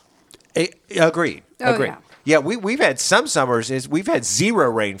droughts. Agreed. Oh, Agreed. yeah. Yeah, we've had some summers. We've had zero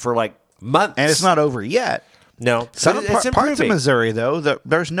rain for like months. And it's not over yet. No. Some But parts of improving. Missouri, though,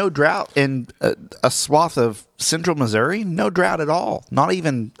 there's no drought in a swath of central Missouri. No drought at all. Not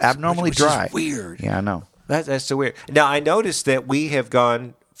even abnormally Which is dry. weird. Yeah, I know. That's so weird. Now I noticed that we have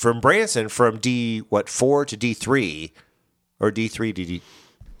gone from Branson from D4 to D3 or D3 to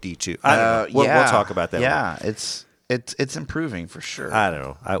D2. I don't know. We'll talk about that. Yeah, it's improving for sure. I don't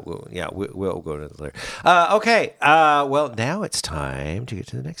know. We'll go to the later. Okay. Well, now it's time to get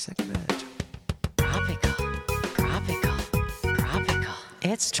to the next segment. Tropical.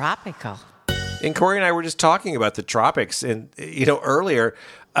 It's tropical. And Corey and I were just talking about the tropics, and earlier.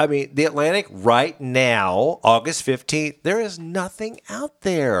 I mean, the Atlantic right now, August 15th. There is nothing out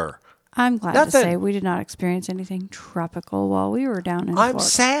there. I'm glad Nothing. to say we did not experience anything tropical while we were down in I'm Florida.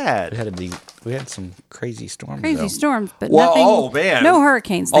 sad. We had some crazy storms. Crazy though. storms, but Well, nothing. oh man, no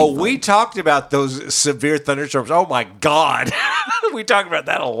hurricanes. Oh, thankfully. we talked about those severe thunderstorms. Oh my God, we talked about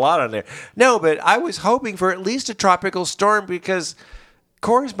that a lot on there. No, but I was hoping for at least a tropical storm because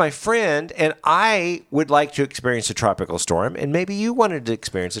Corey's my friend, and I would like to experience a tropical storm, and maybe you wanted to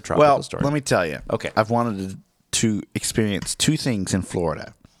experience a tropical storm. Let me tell you. Okay. I've wanted to experience two things in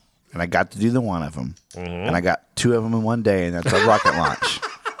Florida, and I got to do the one of them, and I got two of them in one day, and that's a rocket launch.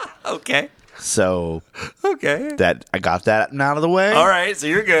 Okay. So Okay. that I got that out of the way. All right. So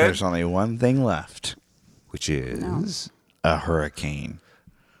you're good. There's only one thing left: Which is a hurricane.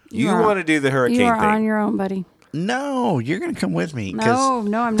 you are- want to do the hurricane You are thing. on your own, buddy. No, you're going to come with me. 'cause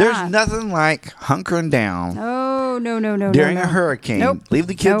No, I'm there's not. nothing like hunkering down Oh no! during no. a hurricane. Nope. Leave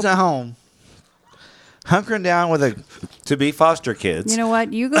the kids Nope. at home. Hunkering down with a to be foster kids. You know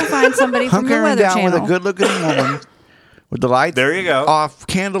what? You go find somebody from the hunkering Weather down Channel. with a good-looking woman with the lights There you go. off,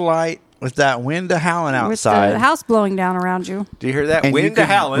 candlelight, with that wind howling with outside. the house blowing down around you. Do you hear that? and you Wind to can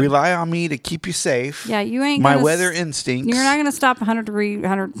howling. rely on me to keep you safe. Yeah, you ain't my gonna weather s- instincts. You're not going to stop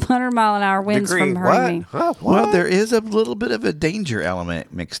 100 mile an hour winds Degree. from hurting me. What? Huh, Well, what? there is a little bit of a danger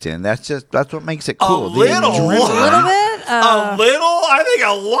element mixed in. That's what makes it cool. The little? adrenaline. A little bit. A little? I think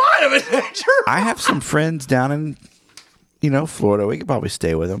a lot of adventure. I have some friends down in, Florida. We could probably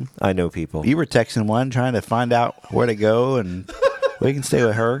stay with them. I know people. You were texting one trying to find out where to go, and we can stay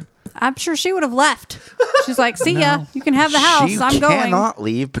with her. I'm sure she would have left. She's like, "See ya. You can have the house. She I'm going." cannot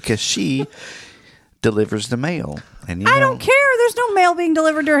leave because she delivers the mail. And I don't care. There's no mail being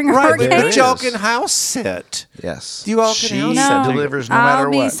delivered during a Right, but hurricane. y'all can house sit. Yes, You all can she house No, sit. delivers no I'll matter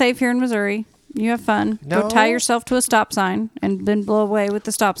be what. safe here in Missouri. You have fun. No. Go tie yourself to a stop sign and then blow away with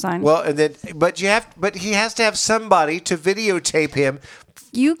the stop sign. Well, and then, but he has to have somebody to videotape him.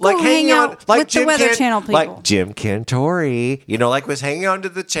 you go Like hang hanging on, out like with Jim the Weather Can- Channel people. like Jim Cantori, like was hanging on to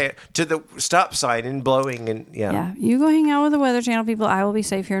the stop sign and blowing, and yeah, you go hang out with the Weather Channel people. I will be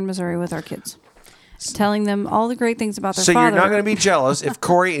safe here in Missouri with our kids, telling them all the great things about their So father. you're not going to be jealous if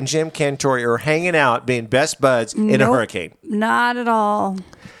Corey and Jim Cantori are hanging out, being best buds in a Nope. hurricane. Not at all.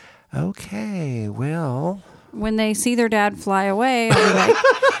 Okay, well, when they see their dad fly away, I'll be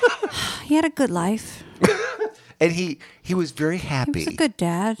like, he had a good life. And he was very happy. He was a good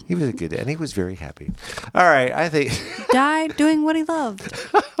dad. He was a good dad, and he was very happy. All right, I think... Died doing what he loved.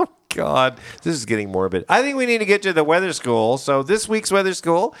 God, this is getting morbid. I think we need to get to the weather school. So this week's weather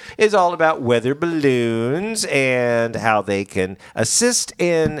school is all about weather balloons and how they can assist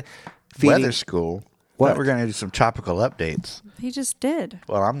in feeding... Weather school. What? We're going to do some tropical updates. He just did.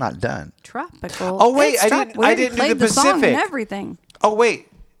 Well, I'm not done. Tropical. Oh, wait, It's I trop- didn't- we I already didn't do played the song and Pacific. everything. Oh, wait.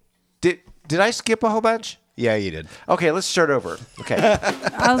 Did I skip a whole bunch? Yeah, you did. Okay, let's start over. Okay.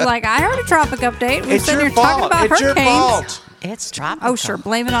 I was like, I heard a tropic update. We It's said your you're talking fault. about It's your hurricanes. fault. It's tropical. Oh, sure.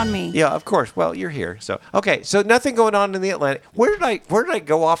 Blame it on me. Yeah, of course. Well, you're here. So, okay. So nothing going on in the Atlantic. Where did I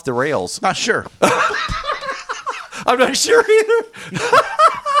go off the rails? Not sure. I'm not sure either.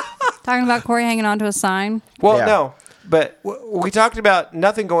 Talking about Corey hanging onto a sign. Well, Yeah. no. But we talked about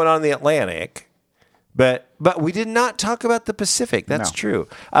nothing going on in the Atlantic, but we did not talk about the Pacific. That's No. true.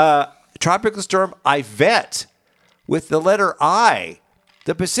 Tropical storm Yvette with the letter I.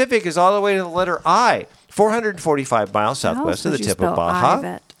 The Pacific is all the way to the letter I. 445 miles southwest of the tip of Baja.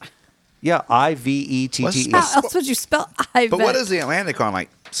 Ivet? Yeah, I-V-E-T-T-E. How else would you spell Ivet? But what is the Atlantic on? Like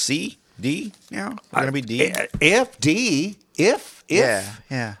C? D? Yeah. Going to be D? If D, if. Yeah.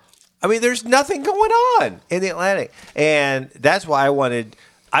 I mean, there's nothing going on in the Atlantic. And that's why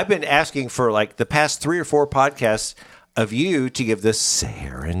I've been asking for like the past 3 or 4 podcasts of you to give the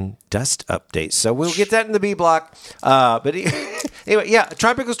Saharan dust updates. So we'll get that in the B block. But anyway, yeah,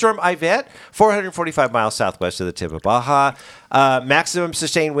 Tropical Storm Yvette, 445 miles southwest of the tip of Baja. Maximum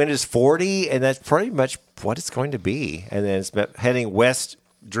sustained wind is 40, and that's pretty much what it's going to be. And then it's heading west,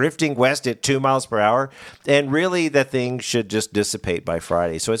 drifting west at 2 miles per hour. And really, the thing should just dissipate by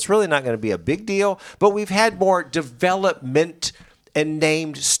Friday. So it's really not going to be a big deal. But we've had more development and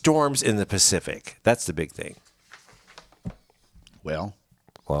named storms in the Pacific. That's the big thing. Well,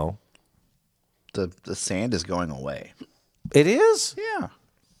 Well, the sand is going away. it is? Yeah.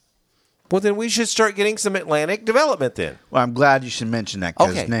 Well, then we should start getting some Atlantic development then. Well, I'm glad you should mention that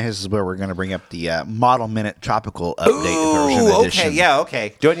because Okay. this is where we're going to bring up the Model Minute Tropical Update version edition. okay, yeah,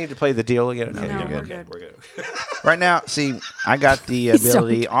 okay. Do I need to play the deal again? Okay, No, yeah, we're okay, good. we're good. Right now, see, I got the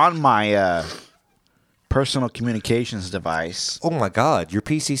ability on my personal communications device, Oh my God, your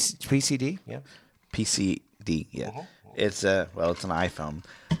PCD? Yeah. PCD. Yeah, it's it's an iPhone.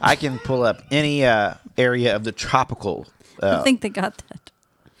 I can pull up any area of the tropical. I think they got that.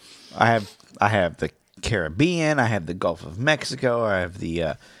 I have the Caribbean. I have the Gulf of Mexico. I have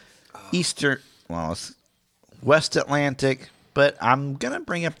the Eastern. Well, it's West Atlantic, but I'm gonna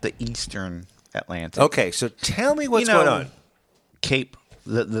bring up the Eastern Atlantic. Okay, so tell me what's going on. Cape,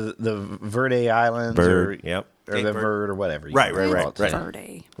 the Verde Islands, or Bird, yep. or Cape the Verde. Verde, or whatever. you Right, wanna right, call it. right.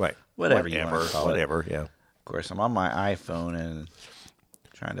 Verde. Right. Whatever you wanna call it. Whatever, yeah. Of course, I'm on my iPhone and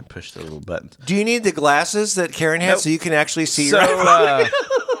trying to push the little buttons. Do you need the glasses that Karen has Nope. so you can actually see So your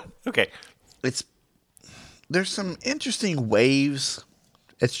Okay. there's some interesting waves.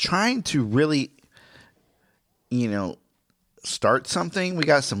 It's trying to really, start something. We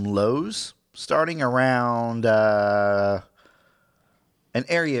got some lows starting around an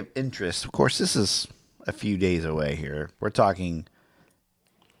area of interest. Of course, this is a few days away here. We're talking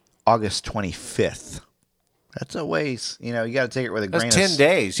August 25th. That's a ways. You got to take it with a That's grain of 10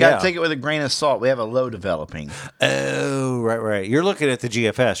 days, You got yeah. to take it with a grain of salt. We have a low developing. Oh, right. You're looking at the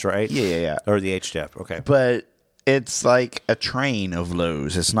GFS, right? Yeah. Or the HDEP. Okay. But it's like a train of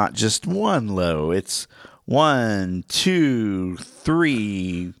lows. It's not just one low. It's 1, 2,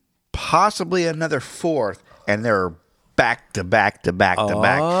 3, possibly another fourth, and they're back to back to back to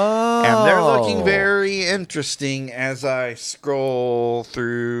back. And they're looking very interesting as I scroll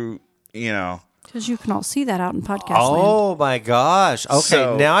through, Because you can all see that out in podcast land. Oh my gosh. Okay,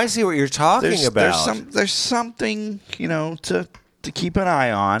 So, now I see what you're talking about. There's something, to keep an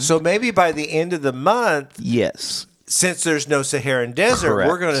eye on. So maybe by the end of the month, yes. since there's no Saharan desert, Correct.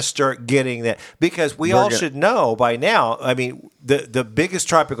 we're going to start getting that because we We're all gonna- should know by now. I mean, the biggest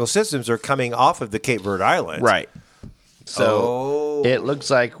tropical systems are coming off of the Cape Verde Islands. Right. So Oh. it looks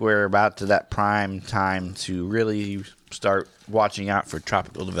like we're about to that prime time to really start watching out for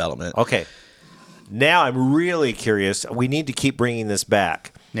tropical development. Okay. Now I'm really curious. We need to keep bringing this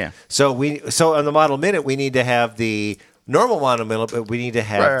back. Yeah. So on the Model Minute, we need to have the normal Model Minute, but we need to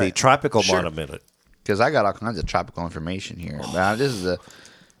have the Right. tropical Sure. Model Minute. Because I got all kinds of tropical information here. Now, this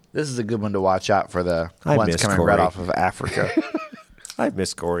is a good one to watch out for the I ones miss coming Corey. right off of Africa. I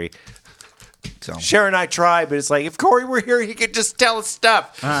miss Corey. So, Sharon and I try, but it's like if Corey were here, he could just tell us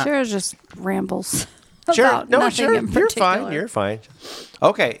stuff. Sarah just rambles Sure. about No, nothing sure. in You're particular. fine. You're fine.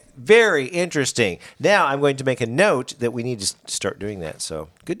 Okay. Very interesting. Now I'm going to make a note that we need to start doing that. So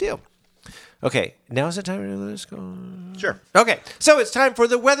good deal. Okay, now is it time for the weather school? Sure. Okay, so it's time for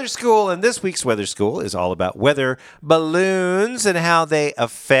the weather school, and this week's weather school is all about weather balloons and how they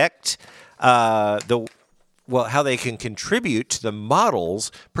affect how they can contribute to the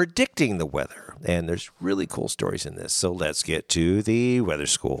models predicting the weather. And there's really cool stories in this. So let's get to the weather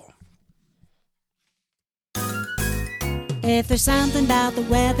school. If there's something about the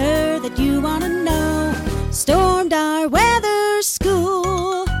weather that you want to know, Stormdar Weather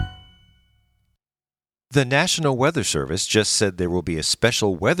School. The National Weather Service just said there will be a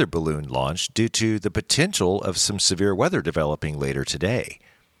special weather balloon launch due to the potential of some severe weather developing later today.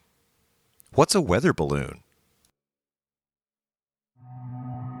 What's a weather balloon?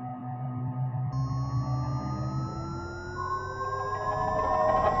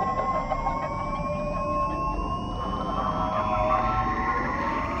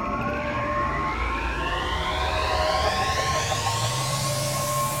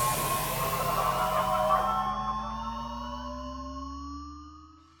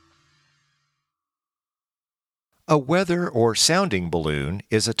 A weather or sounding balloon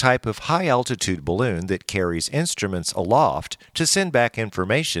is a type of high-altitude balloon that carries instruments aloft to send back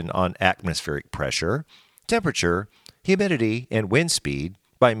information on atmospheric pressure, temperature, humidity, and wind speed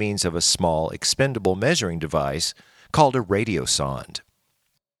by means of a small expendable measuring device called a radiosonde.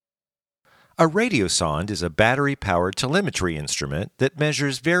 A radiosonde is a battery-powered telemetry instrument that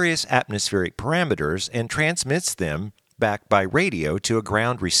measures various atmospheric parameters and transmits them back by radio to a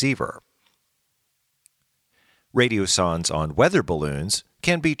ground receiver. Radiosondes on weather balloons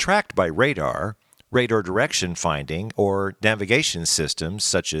can be tracked by radar, radar direction finding, or navigation systems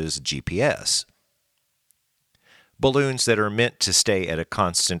such as GPS. Balloons that are meant to stay at a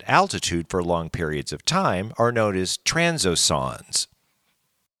constant altitude for long periods of time are known as transosondes.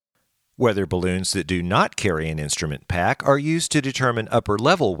 Weather balloons that do not carry an instrument pack are used to determine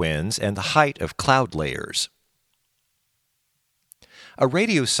upper-level winds and the height of cloud layers. A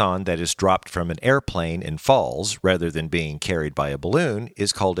radiosonde that is dropped from an airplane and falls, rather than being carried by a balloon,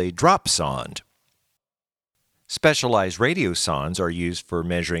 is called a dropsonde. Specialized radiosondes are used for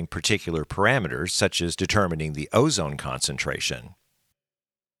measuring particular parameters, such as determining the ozone concentration.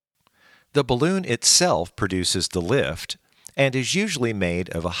 The balloon itself produces the lift and is usually made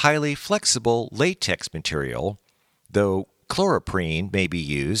of a highly flexible latex material, though chloroprene may be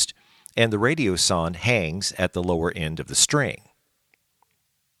used, and the radiosonde hangs at the lower end of the string.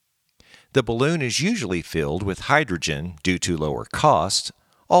 The balloon is usually filled with hydrogen due to lower costs,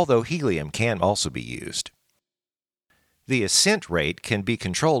 although helium can also be used. The ascent rate can be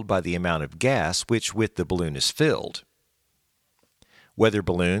controlled by the amount of gas with which the balloon is filled. Weather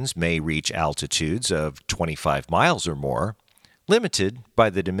balloons may reach altitudes of 25 miles or more, limited by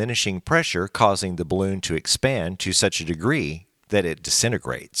the diminishing pressure causing the balloon to expand to such a degree that it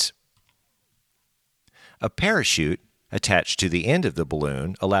disintegrates. A parachute attached to the end of the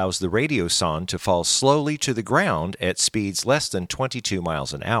balloon allows the radiosonde to fall slowly to the ground at speeds less than 22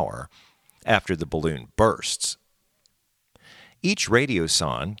 miles an hour after the balloon bursts. Each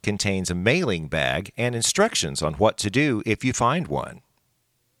radiosonde contains a mailing bag and instructions on what to do if you find one.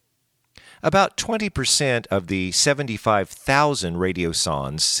 About 20% of the 75,000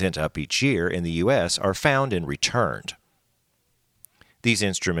 radiosondes sent up each year in the U.S. are found and returned. These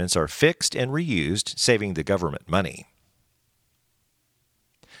instruments are fixed and reused, saving the government money.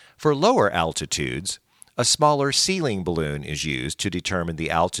 For lower altitudes, a smaller ceiling balloon is used to determine the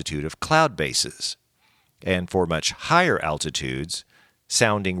altitude of cloud bases. And for much higher altitudes,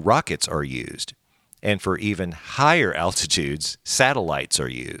 sounding rockets are used. And for even higher altitudes, satellites are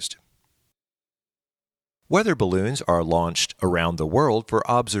used. Weather balloons are launched around the world for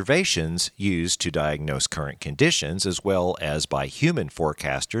observations used to diagnose current conditions, as well as by human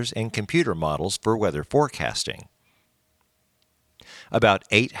forecasters and computer models for weather forecasting. About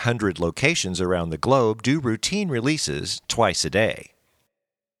 800 locations around the globe do routine releases twice a day.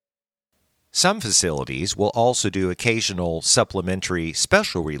 Some facilities will also do occasional supplementary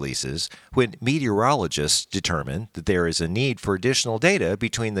special releases when meteorologists determine that there is a need for additional data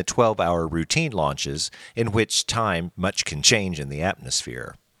between the 12-hour routine launches, in which time much can change in the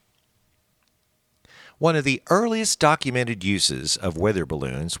atmosphere. One of the earliest documented uses of weather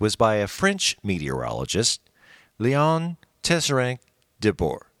balloons was by a French meteorologist, Léon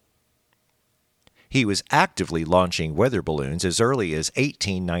Tesserent-Debout. He was actively launching weather balloons as early as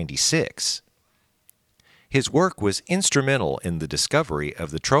 1896. His work was instrumental in the discovery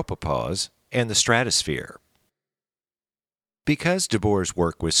of the tropopause and the stratosphere. Because Debout's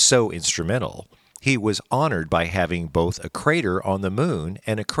work was so instrumental, He was honored by having both a crater on the moon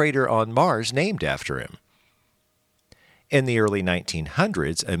and a crater on Mars named after him. In the early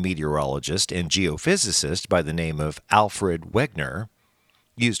 1900s, a meteorologist and geophysicist by the name of Alfred Wegener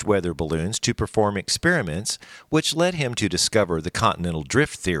used weather balloons to perform experiments which led him to discover the continental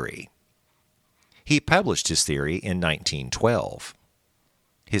drift theory. He published his theory in 1912.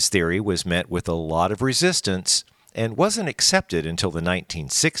 His theory was met with a lot of resistance and wasn't accepted until the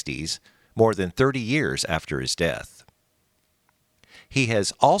 1960s, more than 30 years after his death. He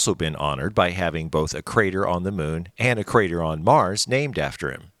has also been honored by having both a crater on the moon and a crater on Mars named after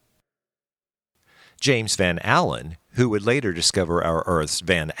him. James Van Allen, who would later discover our Earth's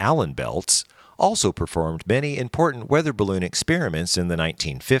Van Allen belts, also performed many important weather balloon experiments in the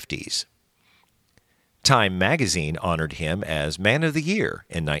 1950s. Time magazine honored him as Man of the Year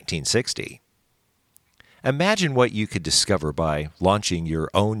in 1960. Imagine what you could discover by launching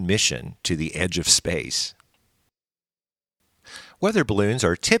your own mission to the edge of space. Weather balloons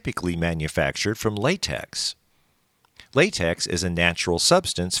are typically manufactured from latex. Latex is a natural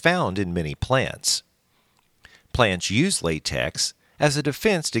substance found in many plants. Plants use latex as a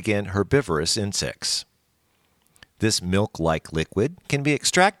defense against herbivorous insects. This milk-like liquid can be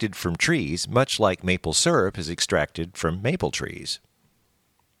extracted from trees, much like maple syrup is extracted from maple trees.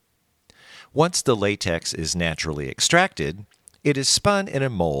 Once the latex is naturally extracted, it is spun in a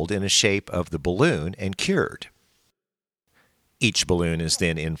mold in the shape of the balloon and cured. Each balloon is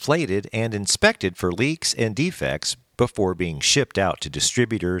then inflated and inspected for leaks and defects before being shipped out to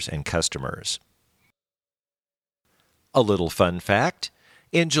distributors and customers. A little fun fact,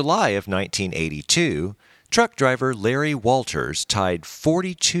 in July of 1982, truck driver Larry Walters tied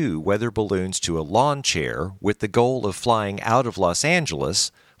 42 weather balloons to a lawn chair with the goal of flying out of Los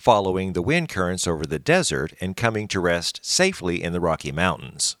Angeles following the wind currents over the desert and coming to rest safely in the Rocky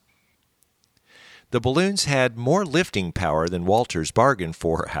Mountains. The balloons had more lifting power than Walters bargained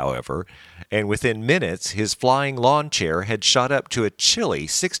for, however, and within minutes his flying lawn chair had shot up to a chilly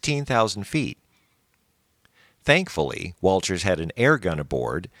 16,000 feet. Thankfully, Walters had an air gun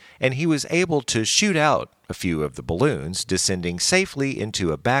aboard, and he was able to shoot out a few of the balloons, descending safely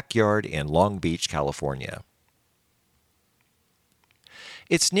into a backyard in Long Beach, California.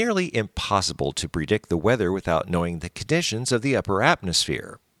 It's nearly impossible to predict the weather without knowing the conditions of the upper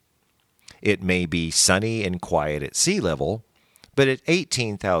atmosphere. It may be sunny and quiet at sea level, but at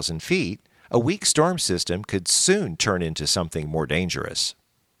 18,000 feet, a weak storm system could soon turn into something more dangerous.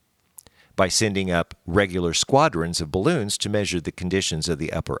 By sending up regular squadrons of balloons to measure the conditions of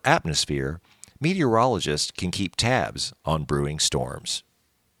the upper atmosphere, meteorologists can keep tabs on brewing storms.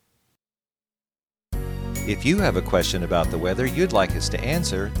 If you have a question about the weather you'd like us to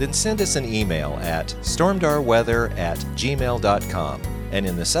answer, then send us an email at stormdarweather@gmail.com and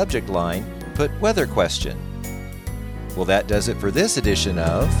in the subject line, put weather question. Well, that does it for this edition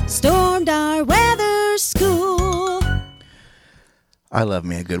of Stormdar Weather School. I love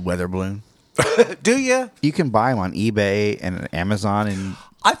me a good weather balloon. Do you? You can buy them on eBay and Amazon and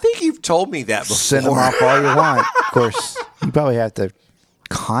I think you've told me that before. send them off all you want. Of course, you probably have to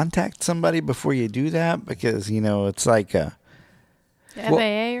contact somebody before you do that because, you know, it's like The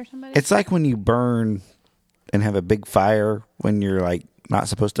FAA or somebody? it's like when you burn and have a big fire when you're like not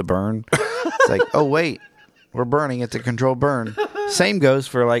supposed to burn. It's like, oh wait, we're burning. It's a controlled burn. Same goes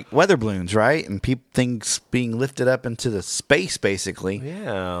for like weather balloons, right? And things being lifted up into the space, basically.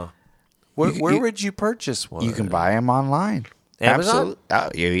 Yeah. Where would you purchase one? You can buy them online. Amazon?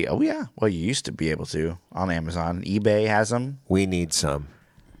 Absolutely. Oh yeah. Well, you used to be able to on Amazon. eBay has them. We need some.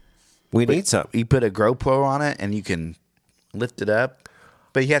 We need some. You put a GoPro on it and you can lift it up,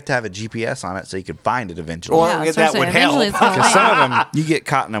 but you have to have a GPS on it so you can find it eventually. Well, that's that what would I'm saying. Eventually help. it's gonna Because land. some of them, you get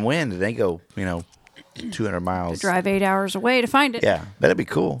caught in the wind and they go, 200 miles. Drive 8 hours away to find it. Yeah, that'd be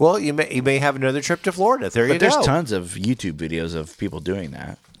cool. Well, you may have another trip to Florida. There you But go. there's tons of YouTube videos of people doing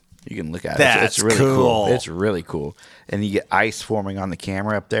that. You can look at it. That's It's really cool. It's really cool. And you get ice forming on the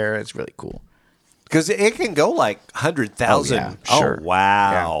camera up there. It's really cool. Because it can go like 100,000. Oh, yeah, sure. Oh,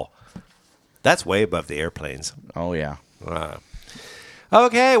 wow. That's way above the airplanes. Oh, yeah.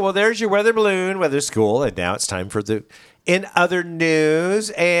 Okay, well, there's your weather balloon, weather school, and now it's time for in other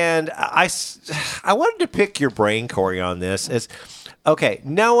news. And I wanted to pick your brain, Corey, on this. Okay,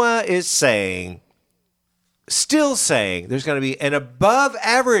 NOAA is still saying there's going to be an above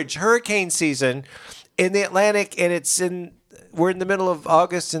average hurricane season in the Atlantic, and we're in the middle of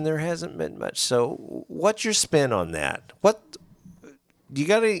August and there hasn't been much. So what's your spin on that? Do you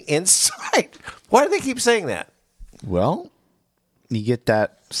got any insight? Why do they keep saying that? Well, you get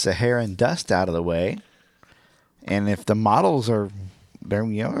that Saharan dust out of the way. And if the models are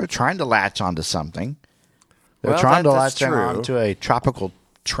they're trying to latch onto something. They're Well, trying to that's latch true. onto a tropical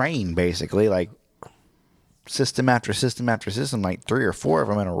train, basically, like system after system after system, like 3 or 4 of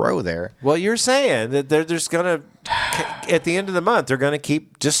them in a row there. Well, you're saying that they're just going to, at the end of the month, they're going to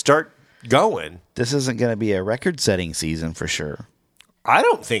just start going. This isn't going to be a record-setting season for sure. I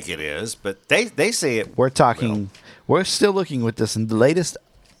don't think it is, but they say it. We're talking. We're still looking with this. And the latest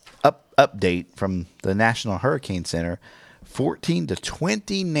update from the National Hurricane Center: 14 to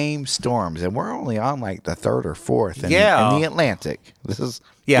 20 named storms, and we're only on like the 3rd or 4th in the Atlantic. This is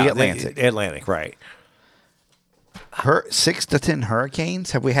the Atlantic. Atlantic, right? 6 to 10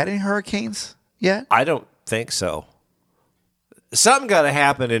 hurricanes. Have we had any hurricanes yet? I don't think so. Something got to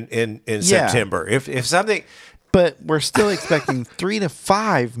happen in September. If something. But we're still expecting 3 to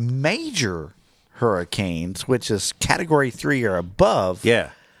 5 major hurricanes, which is Category 3 or above. Yeah.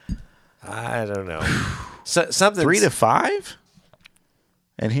 I don't know. Something 3 to 5?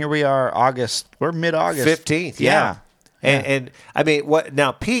 And here we are, August. We're mid-August. 15th. Yeah. And I mean, what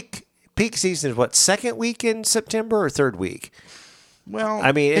now? Peak season is what, second week in September or third week? Well,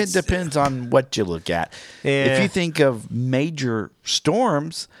 I mean, it depends on what you look at. Yeah. If you think of major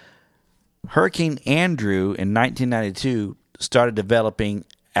storms, Hurricane Andrew in 1992 started developing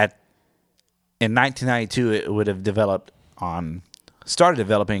in 1992. It would have started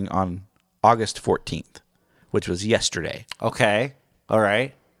developing on August 14th, which was yesterday. Okay. All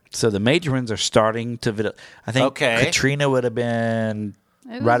right. So the major ones are starting to. I think Katrina would have been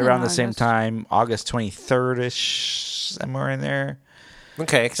It was right in around the same August. time, August 23rd-ish, somewhere in there.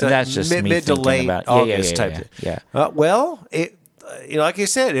 Okay. So And that's just me mid to thinking late about- August yeah, type. yeah. Well, it like you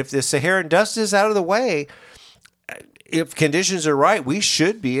said, if the Saharan dust is out of the way, if conditions are right, we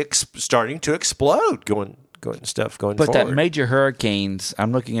should be starting to explode going But forward. that major hurricanes,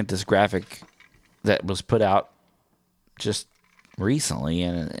 I'm looking at this graphic that was put out just recently,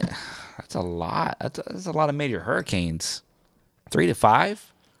 and that's a lot. That's a lot of major hurricanes. 3 to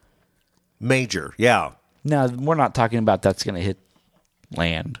 5? Major, yeah. No, we're not talking about that's going to hit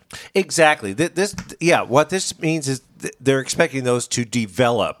land. Exactly. What this means is they're expecting those to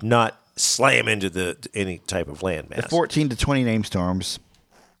develop, not slam into any type of landmass. The 14 to 20 named storms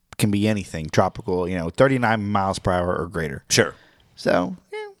can be anything tropical, 39 miles per hour or greater. Sure. So,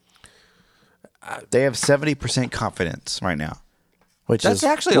 they have 70% confidence right now, which That's is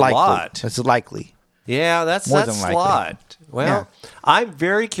actually a likely. lot. That's likely. Yeah, that's More a than likely. lot. Well, I'm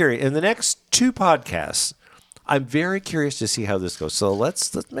very curious. In the next 2 podcasts, I'm very curious to see how this goes. So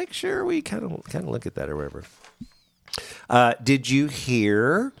let's make sure we kind of look at that or whatever. Did you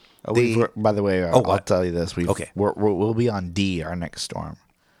hear? By the way, I'll what? tell you this. Okay. We'll be on D, our next storm.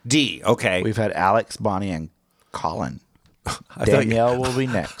 D. Okay. We've had Alex, Bonnie, and Colin. thought Danielle will be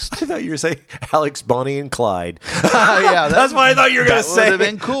next. I thought you were saying Alex, Bonnie, and Clyde. Yeah, That's what I thought you were going to that would say. have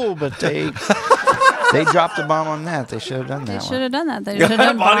been cool, but they dropped the bomb on that. They should have done They that should one. have done that. They should have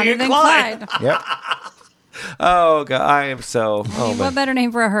done Bonnie Bonnie and and Clyde. Clyde. Yep. Oh God, I am so. I mean, what better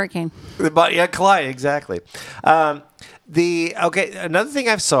name for a hurricane? But yeah, Clyde, exactly. Another thing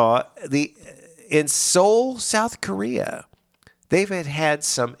I saw in Seoul, South Korea, they've had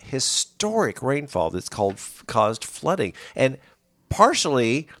some historic rainfall that's caused flooding, and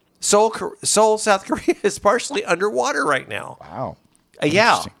partially Seoul, South Korea is partially underwater right now. Wow.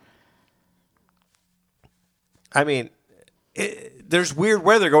 Yeah, Interesting. I mean, there's weird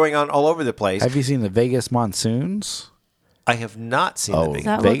weather going on all over the place. Have you seen the Vegas monsoons? I have not seen Oh, the big. Is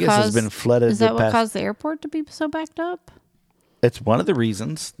that Vegas what has caused, been flooded Is that the what past- caused the airport to be so backed up? It's one of the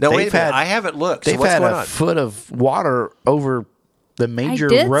reasons. No, wait They've a minute. had- I haven't looked. So They've what's had going a on? foot of water over the major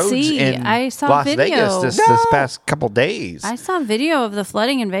did roads see. in I saw Las video. Vegas this past couple days. I saw video of the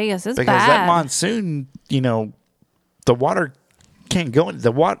flooding in Vegas. It's because bad. that monsoon, the water can't go in.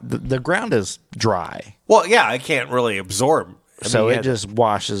 The ground is dry, Well, yeah, I can't really absorb. so yeah. it just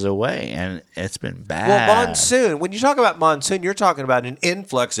washes away, and it's been bad. Well, monsoon. When you talk about monsoon, you're talking about an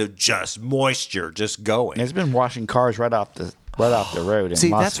influx of just moisture just going. It's been washing cars right off the road in See,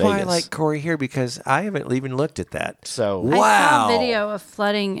 Las that's Vegas. why I like Corey here, because I haven't even looked at that. So Wow. I saw a video of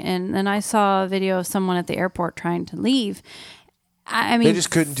flooding, and then I saw a video of someone at the airport trying to leave. I mean, They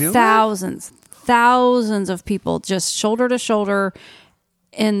just couldn't do it? thousands of people just shoulder to shoulder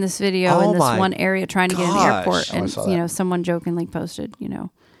in this video Oh in this my one area trying to get in the gosh. airport. Oh, I And, saw that. someone jokingly posted,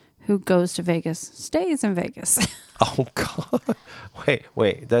 who goes to Vegas stays in Vegas. Oh God!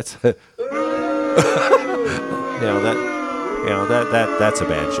 Wait. That's that's a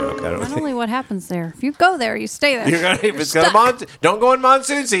bad joke. I don't Not think. only what happens there. If you go there, you stay there. You're gonna if it's gonna don't go in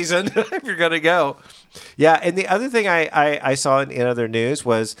monsoon season if you're gonna go. Yeah, and the other thing I saw in other news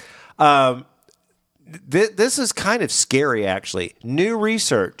was this is kind of scary, actually. New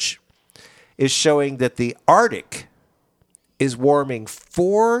research is showing that the Arctic is warming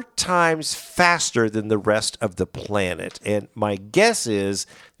 4 times faster than the rest of the planet. And my guess is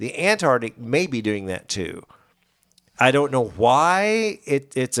the Antarctic may be doing that too. I don't know why.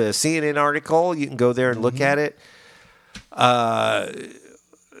 It's a CNN article. You can go there and look at it. I'm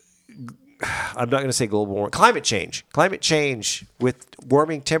not going to say global warming. Climate change. Climate change with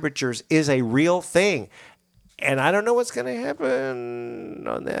warming temperatures is a real thing. And I don't know what's going to happen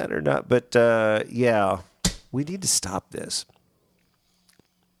on that or not. But, yeah, we need to stop this.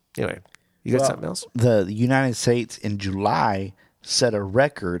 Anyway, you got something else? The United States in July set a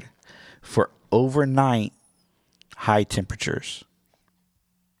record for overnight high temperatures.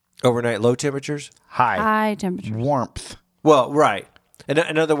 Overnight low temperatures? High temperature. Warmth. Well, right.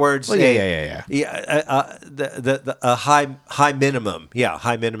 In other words, Well, yeah. the high minimum. Yeah,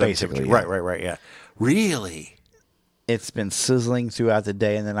 high minimum Basically, temperature. yeah. Right, yeah. Really? It's been sizzling throughout the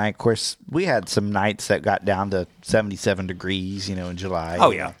day and the night. Of course, we had some nights that got down to 77 degrees, in July.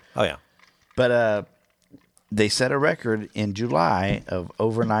 Oh, yeah. But they set a record in July of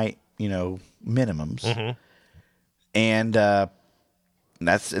overnight, minimums. Mm-hmm. And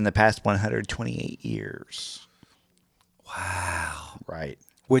that's in the past 128 years. Wow. Right.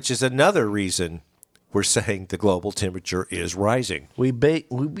 Which is another reason we're saying the global temperature is rising. We beat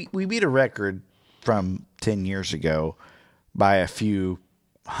a record from 10 years ago by a few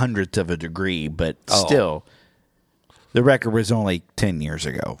hundredths of a degree, but still, the record was only 10 years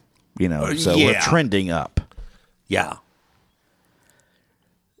ago. So we're trending up. Yeah.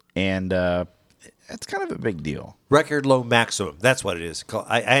 And that's kind of a big deal. Record low maximum. That's what it is.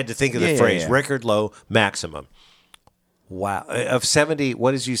 I had to think of the phrase record low maximum. Wow. Of 70,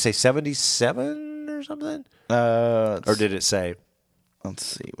 what did you say, 77 or something? Or did it say? Let's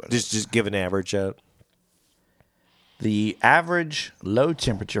see. Just give an average out. The average low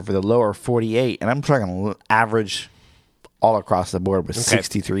temperature for the lower 48, and I'm talking average all across the board, was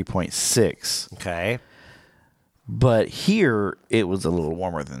 63.6. Okay. But here, it was a little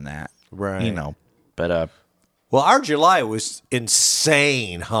warmer than that. Right. But well, our July was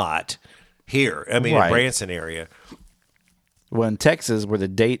insane hot here. I mean, in Right. Branson area. well, in Texas, where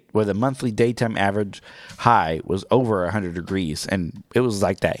the monthly daytime average high was over 100 degrees, and it was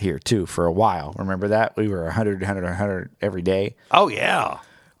like that here too for a while. Remember that? We were 100 every day. Oh, yeah.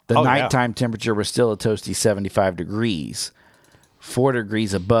 The nighttime temperature was still a toasty 75 degrees, 4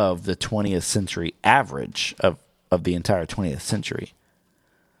 degrees above the 20th century average of the entire 20th century.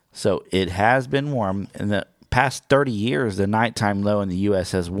 So it has been warm. In the past 30 years, the nighttime low in the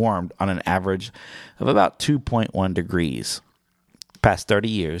U.S. has warmed on an average of about 2.1 degrees. Past 30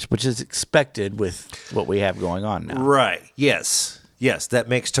 years, which is expected with what we have going on now. Right. Yes, that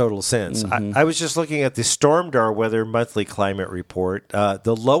makes total sense. I was just looking at the Stormdar Weather Monthly Climate Report.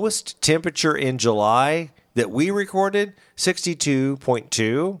 The lowest temperature in July that we recorded,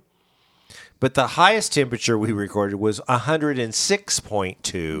 62.2. But the highest temperature we recorded was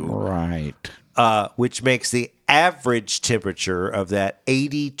 106.2. Right. Which makes the average temperature of that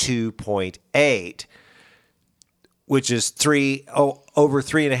 82.8. Which is over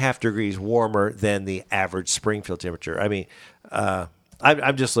 3.5 degrees warmer than the average Springfield temperature. I mean,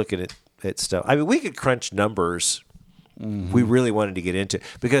 I'm just looking at stuff. I mean, we could crunch numbers. We really wanted to get into,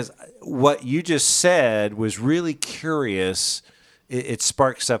 because what you just said was really curious. It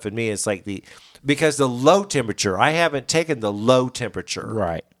sparked stuff in me. It's like because the low temperature, I haven't taken the low temperature,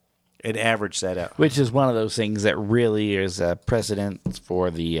 Right. and averaged that out. Which is one of those things that really is a precedent for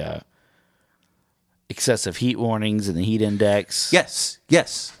the excessive heat warnings and the heat index. Yes.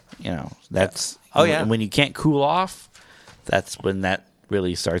 That's yeah. when you can't cool off, that's when that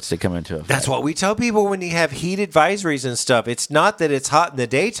really starts to come into effect. That's what we tell people when you have heat advisories and stuff. It's not that it's hot in the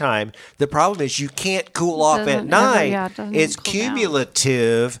daytime. The problem is you can't cool off at Doesn't night. ever- it doesn't It's cool down.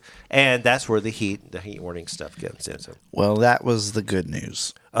 cumulative, and that's where the heat warning stuff gets into. Well, that was the good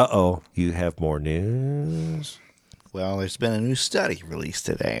news. Uh-oh, you have more news? Well, there's been a new study released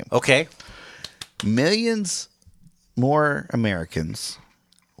today. Okay. Millions more Americans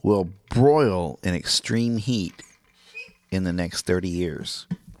will broil in extreme heat in the next 30 years.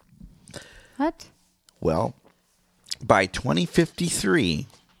 What? Well, by 2053,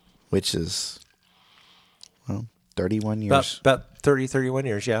 which is 31 years, About 30, 31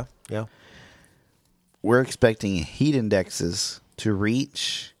 years, yeah. we're expecting heat indexes to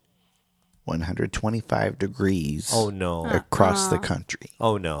reach 125 degrees Oh, no. across the country.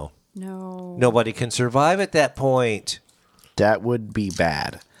 Oh, no. No. Nobody can survive at that point. That would be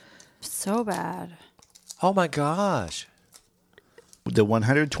bad. So bad. Oh, my gosh. The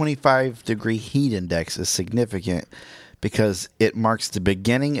 125-degree heat index is significant because it marks the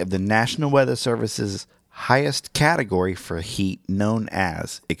beginning of the National Weather Service's highest category for heat, known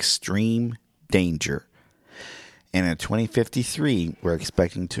as extreme danger. And in 2053, we're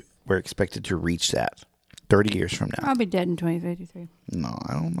expected to reach that 30 years from now. I'll be dead in 2053. No,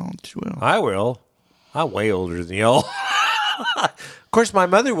 I don't know if you will. I will. I'm way older than y'all. Of course, my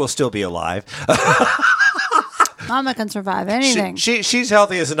mother will still be alive. Mama can survive anything. She's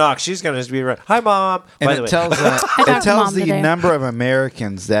healthy as an ox. She's going to be around. Hi, Mom. And By the it way, tells talked it to tells Mom the today. number of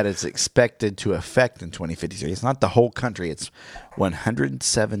Americans that it's expected to affect in 2053. It's not the whole country. It's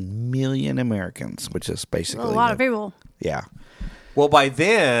 107 million Americans, which is basically a lot of people. Yeah, well, by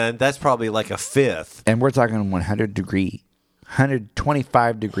then, that's probably like a fifth. and we're talking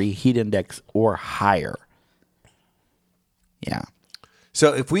 125-degree heat index or higher. Yeah,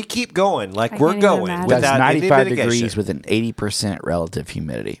 So if we keep going like I we're can't even going imagine. that's without 95 any mitigation, degrees with an 80% relative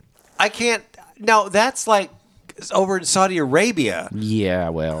humidity. I can't. No, that's like over in Saudi Arabia. Yeah,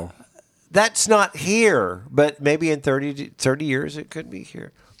 well, That's not here, but maybe in 30 years it could be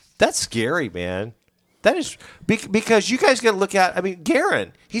here. That's scary, man. That is because you guys got to look at. I mean,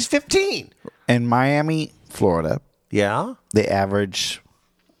 Garen, he's 15. in Miami, Florida, Yeah. the average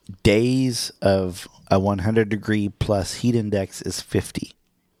days of a 100-degree plus heat index is 50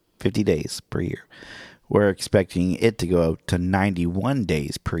 days per year. We're expecting it to go to 91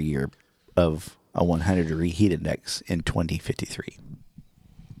 days per year of a 100-degree heat index in 2053.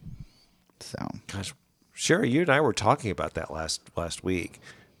 So, Gosh, Sherry, you and I were talking about that last week,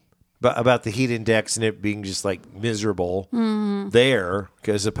 but about the heat index and it being just like miserable there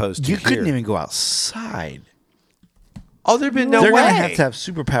as opposed to you here. couldn't even go outside. Oh, there'd been no They're way. going to have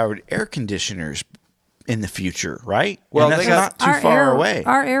superpowered air conditioners in the future, right? Well, and that's they got- not too far away.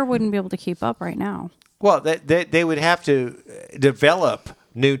 Our air wouldn't be able to keep up right now. Well, they would have to develop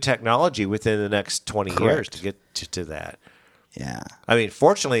new technology within the next 20 years Correct. to get to that. Yeah. I mean,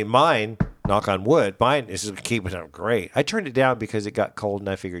 fortunately, mine, knock on wood, mine is keeping up great. I turned it down because it got cold, and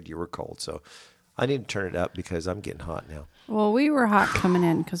I figured you were cold, so I need to turn it up because I'm getting hot now. Well, we were hot coming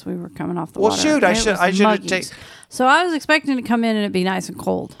in because we were coming off the Well, water. shoot, and I it should- was I should have muggies. taken- So I was expecting to come in and it'd be nice and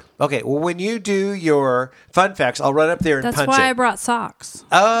cold. Okay, well, when you do your fun facts, I'll run up there and That's punch why it. I brought socks.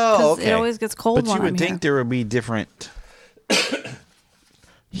 Oh, 'Cause okay. It always gets cold But when you would I'm think here. there would be different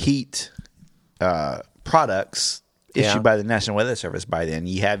heat products issued Yeah. by the National Weather Service by then.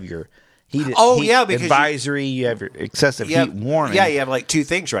 You have your heat, Oh, heat yeah, because advisory, you have your excessive You have- heat warning. Yeah, you have like two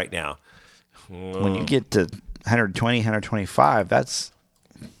things right now. When you get to 120, 125, that's,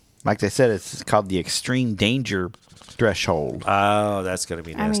 like they said, it's called the extreme danger threshold. Oh, that's going to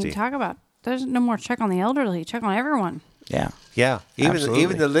be I nasty. mean, talk about, there's no more check on the elderly, check on everyone. Yeah. yeah, Absolutely.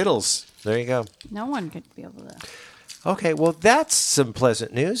 even the littles. There you go. No one could be able to. Okay, well, that's some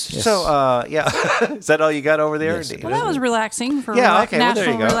pleasant news. So, yeah, is that all you got over there? Yes, it Well, that was relaxing for Yeah, okay, well, there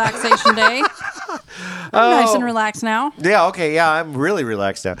National you go. Relaxation Day. I'm nice and relaxed now. Yeah, okay, yeah, I'm really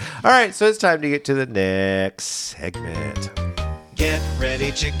relaxed now. All right, so it's time to get to the next segment. Get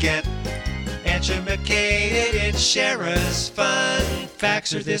ready to get educated in Shara's fun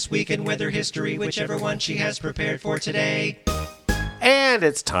facts or this week in weather history, whichever one she has prepared for today. And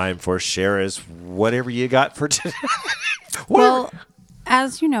it's time for Shara's whatever you got for today. Well,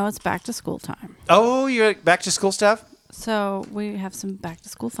 as you know, it's back to school time. Oh, you're back to school stuff? So we have some back to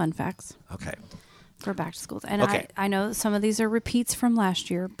school fun facts Okay. for back to school. And Okay. I know that some of these are repeats from last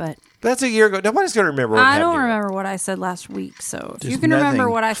year, but That's a year ago. Nobody's going to remember what I happened don't here. remember what I said last week. So if There's you can remember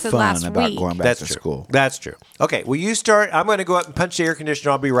nothing what I said fun last about week, going back That's to true. school. That's true. Okay, well, you start. I'm going to go up and punch the air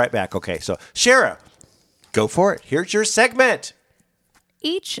conditioner. I'll be right back. Okay, so Shara, go for it. Here's your segment.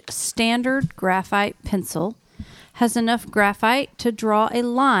 each standard graphite pencil has enough graphite to draw a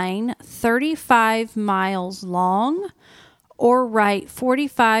line 35 miles long or write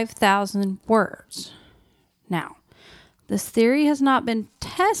 45,000 words. Now, this theory has not been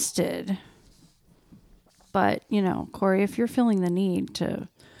tested, but, you know, Corey, if you're feeling the need to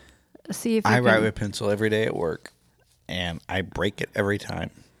see if you I can... write with pencil every day at work, and I break it every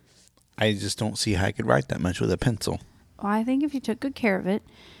time. I just don't see how I could write that much with a pencil. Well, I think if you took good care of it,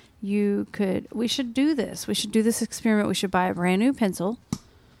 you could. We should do this. We should do this experiment. We should buy a brand new pencil,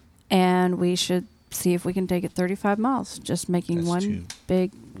 and we should see if we can take it 35 miles, just making That's one too-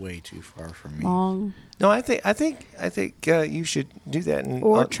 big Way too far from me. long, No, I think you should do that. And,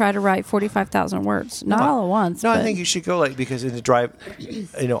 or try to write 45,000 words. Not all at once. No, I but think you should go like because in the drive,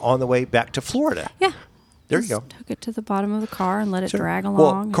 on the way back to Florida. Yeah. There you Just go. Hook it to the bottom of the car and let it drag Well,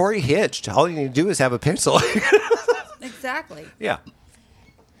 along. Corey hitched. All you need to do is have a pencil. Exactly. Yeah.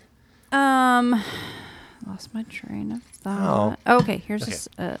 I lost my train of thought. Okay, here's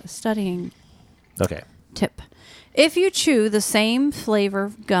a studying Okay. tip. If you chew the same flavor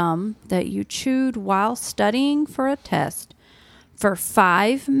of gum that you chewed while studying for a test for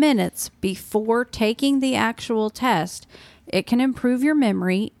 5 minutes before taking the actual test, it can improve your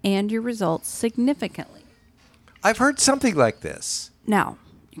memory and your results significantly. I've heard something like this. Now,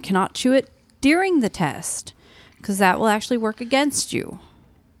 you cannot chew it during the test because that will actually work against you.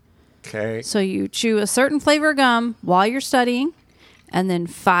 Okay. So you chew a certain flavor of gum while you're studying, and then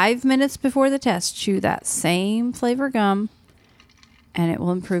 5 minutes before the test, chew that same flavor gum, and it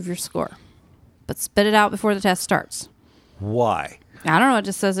will improve your score. But spit it out before the test starts. Why? I don't know. It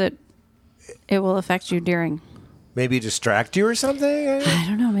just says it will affect you during. Maybe distract you or something? I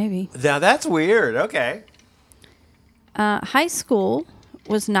don't know. Maybe. Now that's weird. Okay. High school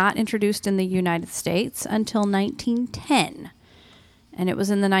was not introduced in the United States until 1910. And it was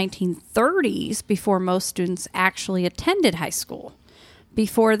in the 1930s before most students actually attended high school.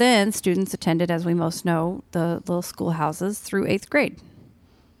 Before then, students attended, as we most know, the little schoolhouses through 8th grade.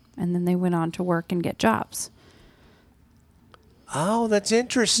 And then they went on to work and get jobs. Oh, that's You know,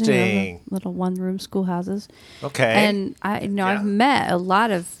 interesting. the little one-room schoolhouses. Okay. And I've met a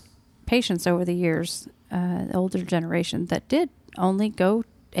lot of patients over the years, the older generation, that did only go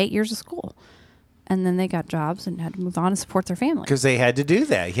 8 years of school. And then they got jobs and had to move on and support their family. Because they had to do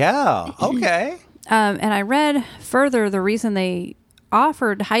that. Yeah. Okay. And I read further the reason they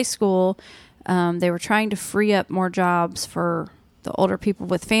offered high school, they were trying to free up more jobs for the older people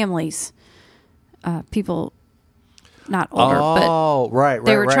with families. People, not older, Oh, right. but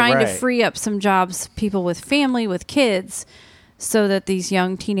they were trying to free up some jobs, people with family, with kids, so that these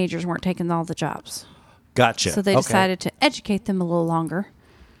young teenagers weren't taking all the jobs. Gotcha. So they Okay. decided to educate them a little longer.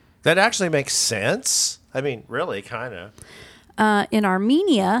 That actually makes sense. I mean, really, kind of. In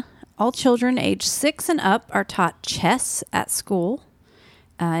Armenia, all children aged 6 and up are taught chess at school.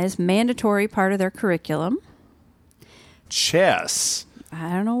 It's mandatory part of their curriculum. Chess. I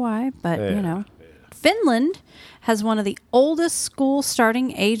don't know why, but Yeah, you know. Finland has one of the oldest school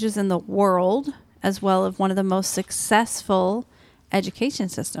starting ages in the world, as well as one of the most successful education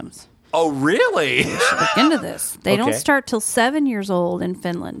systems. Oh, really? Look into this. They don't Okay. start till 7 years old in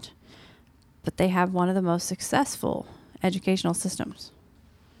Finland, but they have one of the most successful educational systems.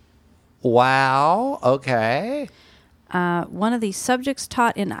 Wow. Okay. One of the subjects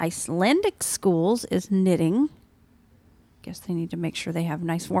taught in Icelandic schools is knitting. Guess they need to make sure they have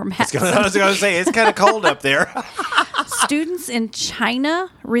nice warm hats. I was going to say, it's kind of cold up there. Students in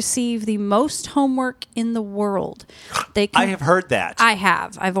China receive the most homework in the world. I have heard that. I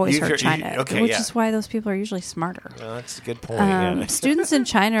have. I've always You've heard heard- China, okay, which yeah. is why those people are usually smarter. Well, that's a good point. Yeah. Students in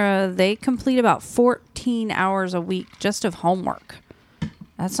China, they complete about 14 hours a week just of homework.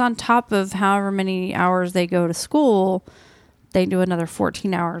 That's on top of however many hours they go to school. They do another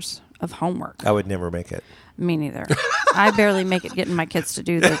 14 hours of homework. I would never make it. Me neither. I barely make it getting my kids to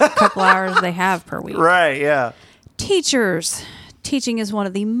do the couple hours they have per week. Right, yeah. Teachers. Teaching is one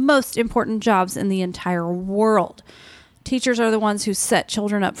of the most important jobs in the entire world. Teachers are the ones who set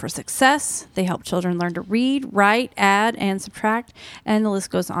children up for success. They help children learn to read, write, add, and subtract, and the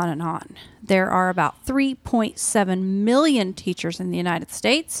list goes on and on. There are about 3.7 million teachers in the United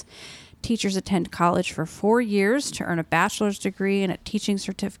States. Teachers attend college for 4 years to earn a bachelor's degree and a teaching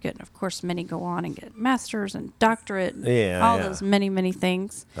certificate. And of course, many go on and get masters and doctorate, and all those many, many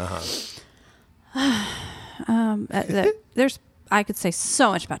things. There's, I could say so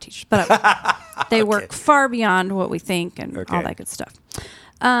much about teachers, but they work far beyond what we think and all that good stuff.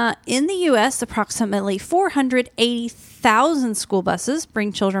 In the U.S., approximately 480,000 school buses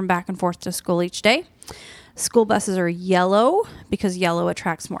bring children back and forth to school each day. School buses are yellow because yellow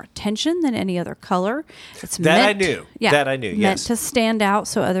attracts more attention than any other color. It's That I knew. Yeah, That I knew, meant yes. to stand out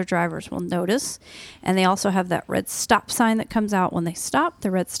so other drivers will notice. And they also have that red stop sign that comes out when they stop. The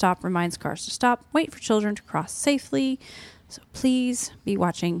red stop reminds cars to stop, wait for children to cross safely. So please be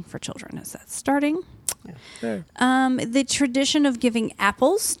watching for children as that's starting. The tradition of giving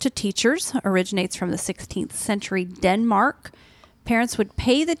apples to teachers originates from the 16th century Denmark. Parents would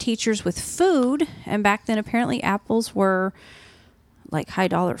pay the teachers with food, and back then apparently apples were like high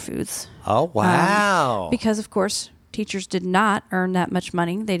dollar foods. Oh, wow. Because of course teachers did not earn that much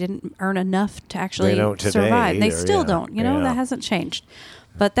money. They didn't earn enough to actually They don't today survive. They either, still yeah. don't. You know, Yeah. that hasn't changed.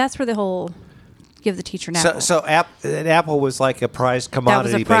 But that's where the whole give the teacher an apple. So an apple was like a prized That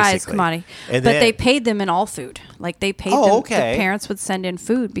commodity, was a prize basically. commodity. And But then, they paid them in all food. Like they paid Oh, them. okay. The parents would send in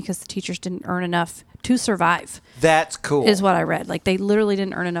food because the teachers didn't earn enough to survive. That's cool. Is what I read. Like they literally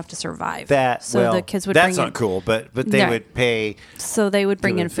didn't earn enough to survive. So the kids would that's bring not in, cool, but they Right. would pay. So they would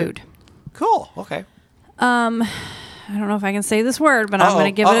bring Give in them food. food. Cool. Okay. I don't know if I can say this word, but I'm going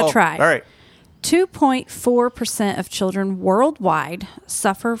to give it a try. All right. 2.4% of children worldwide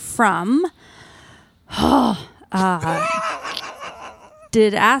suffer from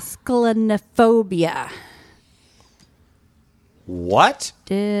didascalenophobia. What?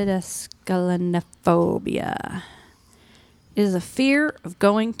 Didascalenophobia. It is a fear of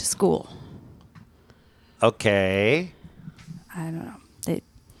going to school. Okay. I don't know.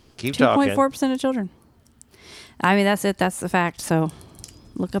 Keep talking. 2.4% of children. I mean, that's it. That's the fact. So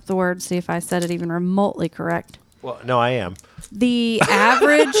look up the word, see if I said it even remotely correct. Well, no, I am. The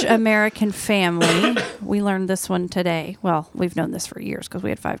average American family, we learned this one today. Well, we've known this for years because we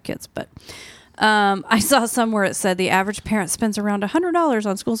had 5 kids, but I saw somewhere it said the average parent spends around $100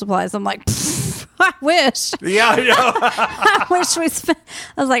 on school supplies. I'm like, I wish. Yeah, I know. I wish we spent,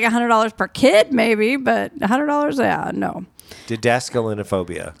 I was like $100 per kid maybe, but $100, yeah, no.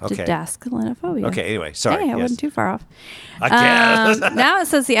 Didascalenophobia. Okay. Didascalenophobia. Okay, anyway, sorry. Hey, I yes. wasn't too far off. I guess. Now it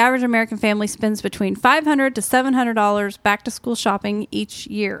says the average American family spends between $500 to $700 back to school shopping each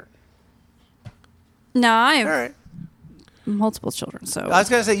year. Now I have All right. multiple children, so I was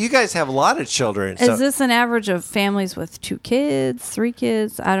going to say, you guys have a lot of children. is this an average of families with 2 kids, 3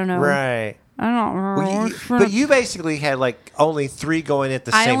 kids? I don't know. Right. I don't know. Well, but you basically had like only 3 going at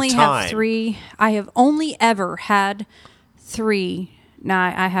the same time. I only have 3. I have only ever had 3. Now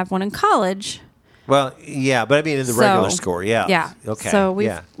I have one in college. Well, yeah, but I mean in the regular score, yeah. Yeah. Okay. So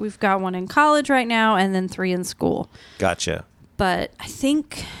we've got one in college right now, and then 3 in school. Gotcha. But I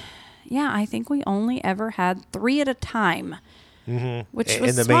think we only ever had 3 at a time, which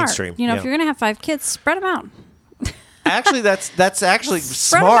was in the smart. mainstream. You know, yeah. if you're gonna have 5 kids, spread them out. Actually, that's actually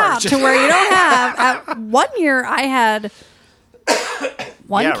Spread them smart. out to where you don't have. At 1 year, I had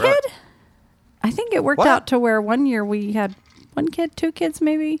 1 Yeah, kid. right. I think it worked What? out to where 1 year we had 1 kid, 2 kids,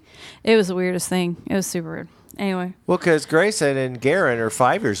 maybe. It was the weirdest thing. It was super weird. Anyway, Well, because Grayson and Garen are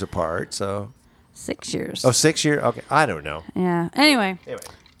 5 years apart, so 6 years. 6 years. Okay, I don't know. Yeah. Anyway. Anyway,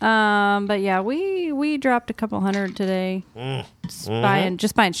 But yeah, we dropped a couple hundred today.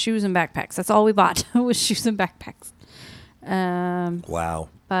 Just buying shoes and backpacks. That's all we bought was shoes and backpacks. wow.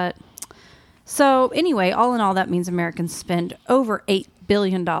 But so anyway, all in all, that means Americans spend over $8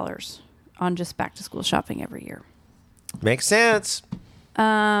 billion on just back to school shopping every year. Makes sense.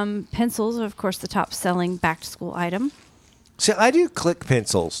 Pencils are, of course, the top selling back to school item. See, I do click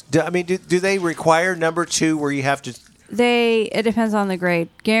pencils. Do they require number 2 where you have to? It depends on the grade.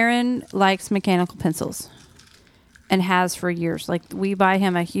 Garen likes mechanical pencils and has for years. Like, we buy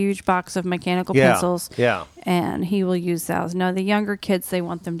him a huge box of mechanical pencils. Yeah. And he will use those. No, the younger kids, they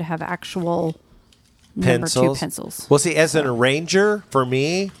want them to have actual number 2 pencils. Well, see, as an arranger, for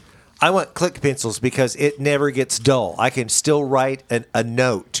me, I want click pencils because it never gets dull. I can still write a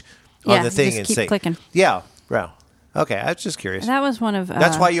note on Yeah, the thing just and keep say, clicking. Yeah. Wow. Okay, I was just curious. That was one of...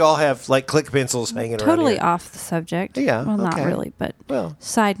 That's why you all have like click pencils hanging around. Totally here. off the subject. Yeah, Well, not okay. really, but Well.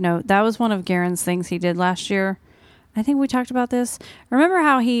 side note, that was one of Garen's things he did last year. I think we talked about this. Remember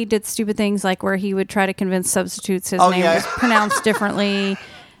how he did stupid things like where he would try to convince substitutes his name yeah. was pronounced differently?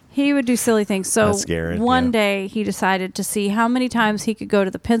 He would do silly things. So That's Garen, one yeah. day he decided to see how many times he could go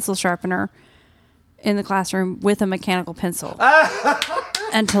to the pencil sharpener in the classroom with a mechanical pencil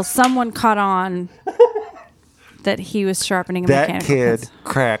until someone caught on that he was sharpening a That mechanical kid pencil.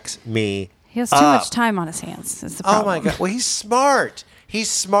 cracks me. He has too much time on his hands. Is the Oh problem. my god! Well, he's smart.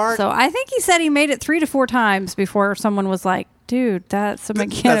 He's smart. So I think he said he made it 3 to 4 times before someone was like, "Dude, that's a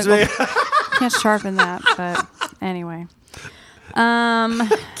mechanical. That's me. Can't sharpen that." But anyway, where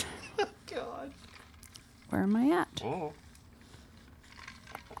am I at?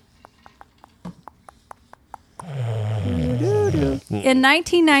 In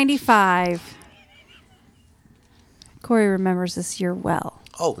 1995, Corey remembers this year well.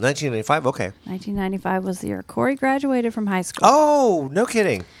 Oh, 1995. Okay. 1995 was the year Corey graduated from high school. Oh, no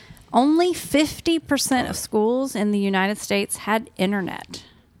kidding. Only 50% of schools in the United States had internet.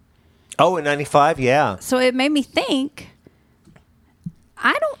 Oh, in 95. Yeah. So it made me think,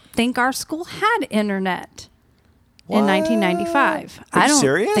 I don't think our school had internet in 1995. Are you I don't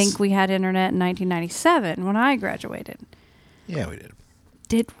serious? think we had internet in 1997 when I graduated. Yeah, we did.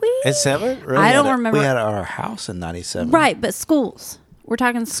 Did we? In 7? Really? I don't remember. We had our house in 97. Right, but schools. We're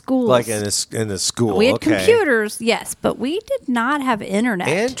talking schools. Like in the school. we had okay. computers, yes, but we did not have internet.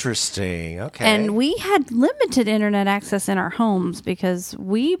 Interesting. Okay. And we had limited internet access in our homes because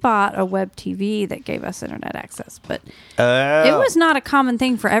we bought a web TV that gave us internet access. But it was not a common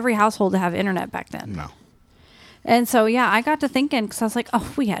thing for every household to have internet back then. No. And so, yeah, I got to thinking because I was like,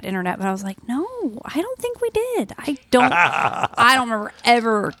 oh, we had internet. But I was like, no, I don't think we did. I don't remember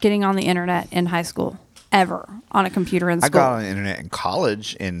ever getting on the internet in high school. ever on a computer in I school. got on the internet in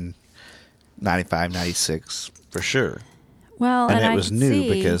college in 95, 96 for sure. Well, And it I was could new see-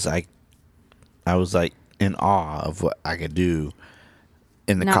 because I was like in awe of what I could do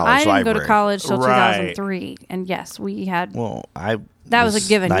in the Now, college I didn't library. go to college till Right. 2003, and yes, we had. Well, that was a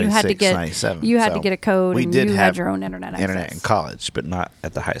given. You had to 96, get 97, you had to so get a code, we and did you have had your own internet access. internet in college, but not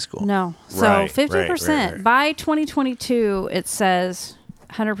at the high school. No, so Right, 50% right. by 2022. It says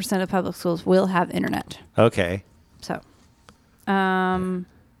 100% of public schools will have internet. Okay. So,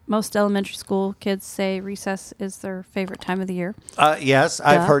 most elementary school kids say recess is their favorite time of the year. Yes,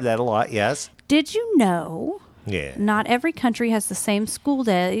 I've Duh. heard that a lot. Yes. Did you know Yeah. not every country has the same school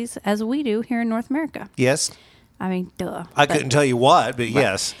days as we do here in North America? Yes. I mean, duh. I But couldn't tell you what, but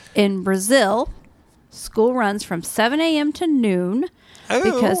yes. in Brazil, school runs from 7 a.m. to noon Oh.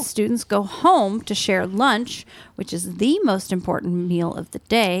 because students go home to share lunch, which is the most important meal of the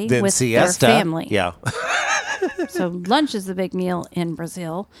day Then with siesta. their family. Yeah. So lunch is the big meal in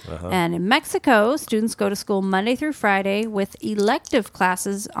Brazil. Uh-huh. And in Mexico, students go to school Monday through Friday with elective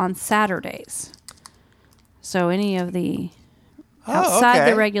classes on Saturdays. So any of the outside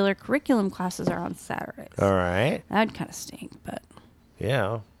okay. the regular curriculum classes are on Saturdays. All right. That'd kind of stink, but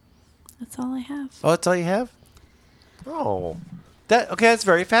Yeah. that's all I have. Oh, that's all you have? Oh. Okay, that's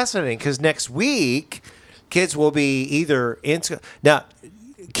very fascinating because next week kids will be either in school. Now,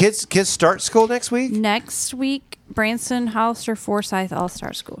 kids start school next week? Next week, Branson, Hollister, Forsyth all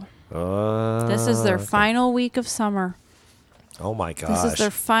start school. This is their final week of summer. Oh my gosh. This is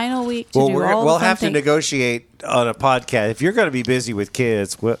their final week to well, do all we'll the fun have to things. negotiate on a podcast. If you're going to be busy with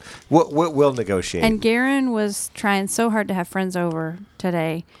kids, we'll negotiate. And Garen was trying so hard to have friends over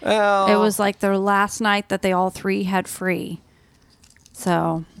today. Well- It was like their last night that they all three had free.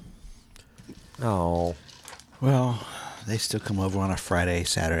 So, oh. Well, they still come over on a Friday,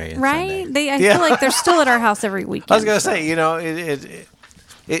 Saturday, and right? Sunday. I Yeah. feel like they're still at our house every weekend. I was going to say,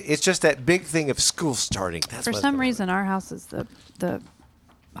 it's just that big thing of school starting. That's For what some reason, our house is the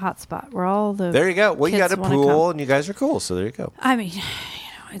hot spot where all the There you go. Well, you kids got a wanna pool, come. and you guys are cool. So there you go. I mean,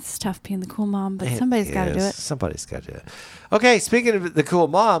 it's tough being the cool mom, but somebody's got to do Yes, it. Somebody's got to do it. Okay, speaking of the cool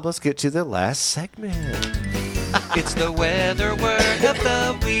mom, let's get to the last segment. It's the weather word of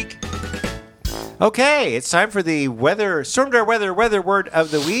the week. Okay, it's time for the Stormdar weather word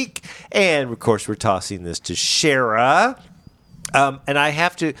of the week. And of course, we're tossing this to Shara. And I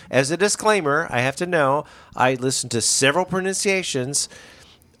have to, as a disclaimer, I have to know, I listened to several pronunciations.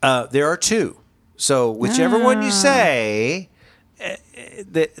 There are two. So whichever one you say,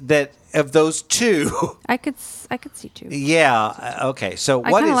 that of those two, I could see too. yeah. Okay, so I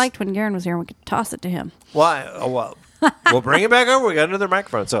what kind is... of liked when Garen was here and we could toss it to him. Why? Well, we'll bring it back over. We got another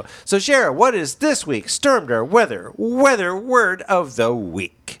microphone. So Shara, what is this week's Stormdar weather word of the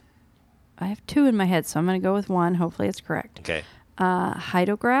week? I have two in my head, so I'm going to go with one. Hopefully it's correct. Okay.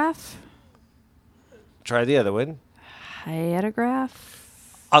 Hydrograph. Try the other one. Hyetograph.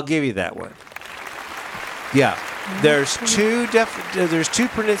 I'll give you that one. Yeah. There's two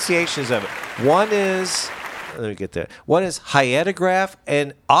pronunciations of it. One is, let me get there. One is hyetograph,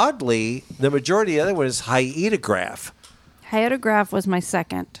 and oddly, the majority of the other one is hyetograph. Hyetograph was my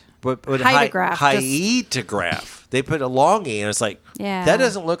second. But Hydrograph, hyetograph. They put a long E, and it's like, Yeah. that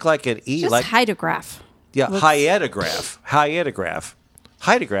doesn't look like an E. Just like hydrograph. Yeah, Looks- hyetograph.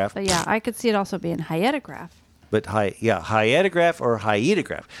 Hydrograph. But yeah, I could see it also being hyetograph. But hyetograph or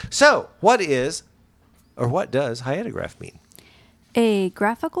hyetograph. So, what does hyetograph mean? A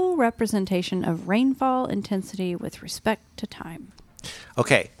graphical representation of rainfall intensity with respect to time.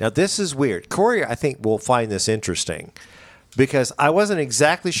 Okay, now this is weird. Corey, I think, will find this interesting because I wasn't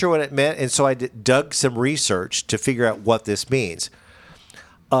exactly sure what it meant, and so I dug some research to figure out what this means.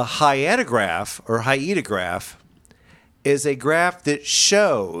 A hyetograph or hyetograph is a graph that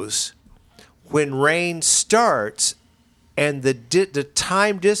shows when rain starts and the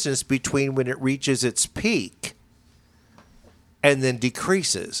time distance between when it reaches its peak and then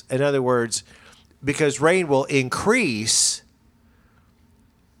decreases. In other words, because rain will increase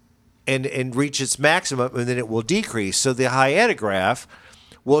and reach its maximum, and then it will decrease. So the hyetograph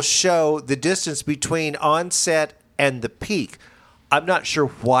will show the distance between onset and the peak. I'm not sure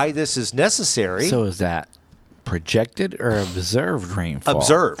why this is necessary. So is that projected or observed rainfall?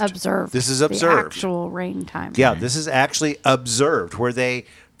 Observed. Observed. This is The observed. actual rain time. Yeah, this is actually observed, where they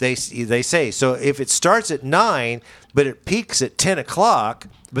say, so if it starts at 9, but it peaks at 10 o'clock,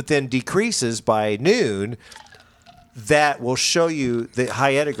 but then decreases by noon, that will show you the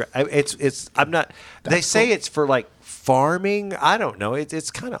hyetograph. They say it's for like farming. I don't know.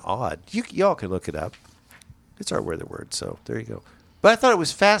 It's kind of odd. Y'all can look it up. It's our weather word, so there you go. But I thought it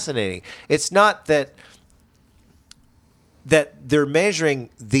was fascinating. It's not that that they're measuring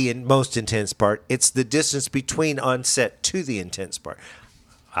the most intense part. It's the distance between onset to the intense part.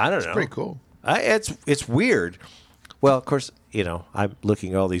 I don't know. Pretty cool. It's weird. Well, of course, I'm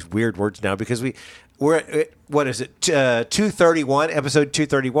looking at all these weird words now because we're at, what is it, 231, episode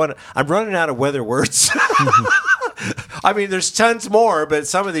 231. I'm running out of weather words. I mean, there's tons more, but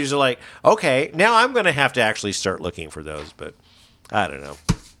some of these are like, okay, now I'm going to have to actually start looking for those, but I don't know.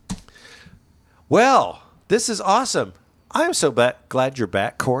 Well, this is awesome. I'm so glad you're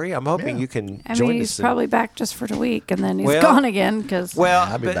back, Corey. I'm hoping you can join us. He's probably back just for the week, and then he's Well- gone again because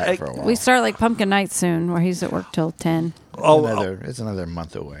I'll be back for a while. we start like pumpkin night soon, where he's at work till 10. It's another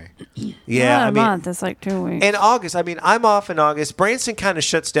month away. Yeah, Not a month. It's like 2 weeks. in August, I mean, I'm off in August. Branson kind of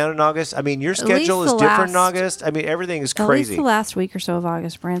shuts down in August. I mean, your schedule is the different in last- August. I mean, everything is At least crazy. the last week or so of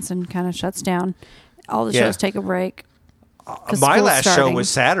August, Branson kind of shuts down. All the Yeah. shows take a break. 'cause My school's last show starting. was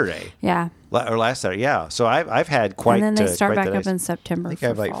Saturday. Yeah. Or last Saturday, yeah. So I've had quite. And then they start quite back the up nice- in September. I think I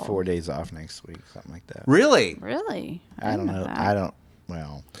have for like fall. 4 days off next week, something like that. Really? Really? I don't know. that. I don't.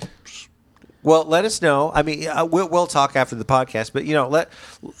 Well, Well, let us know. I mean, we'll talk after the podcast, but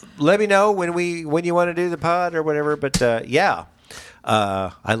let me know when you want to do the pod or whatever. But yeah,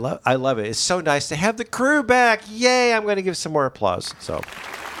 I love it. It's so nice to have the crew back. Yay! I'm going to give some more applause. So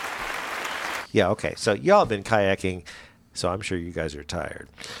yeah, okay. So y'all have been kayaking, so I'm sure you guys are tired.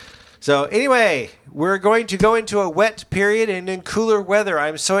 So anyway, we're going to go into a wet period and in cooler weather.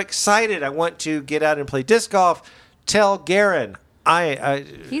 I'm so excited. I want to get out and play disc golf. Tell Garen.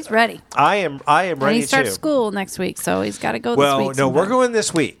 He's ready. I am And ready he starts too. school next week, so he's got to go this Well, week. no, we're sometime. going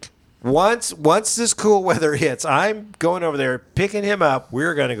this week. Once this cool weather hits, I'm going over there, picking him up.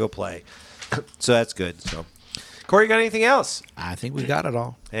 We're going to go play. So that's good. So, Corey, got anything else? I think we got it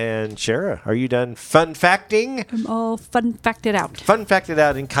all. And Shara, are you done fun facting? I'm all fun facted out. Fun facted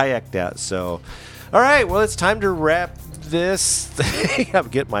out and kayaked out. So, all right. Well, it's time to wrap this thing up.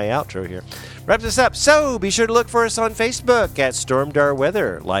 Get my outro here. Wrap this up. So be sure to look for us on Facebook at Stormdar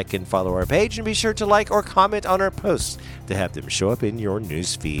Weather. Like and follow our page, and be sure to like or comment on our posts to have them show up in your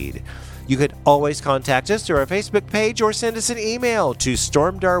news feed. You could always contact us through our Facebook page or send us an email to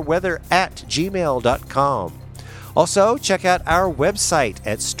stormdarweather@gmail.com. Also, check out our website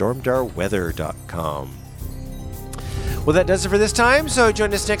at stormdarweather.com. Well, that does it for this time, so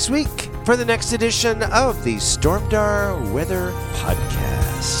join us next week for the next edition of the Stormdar Weather Podcast.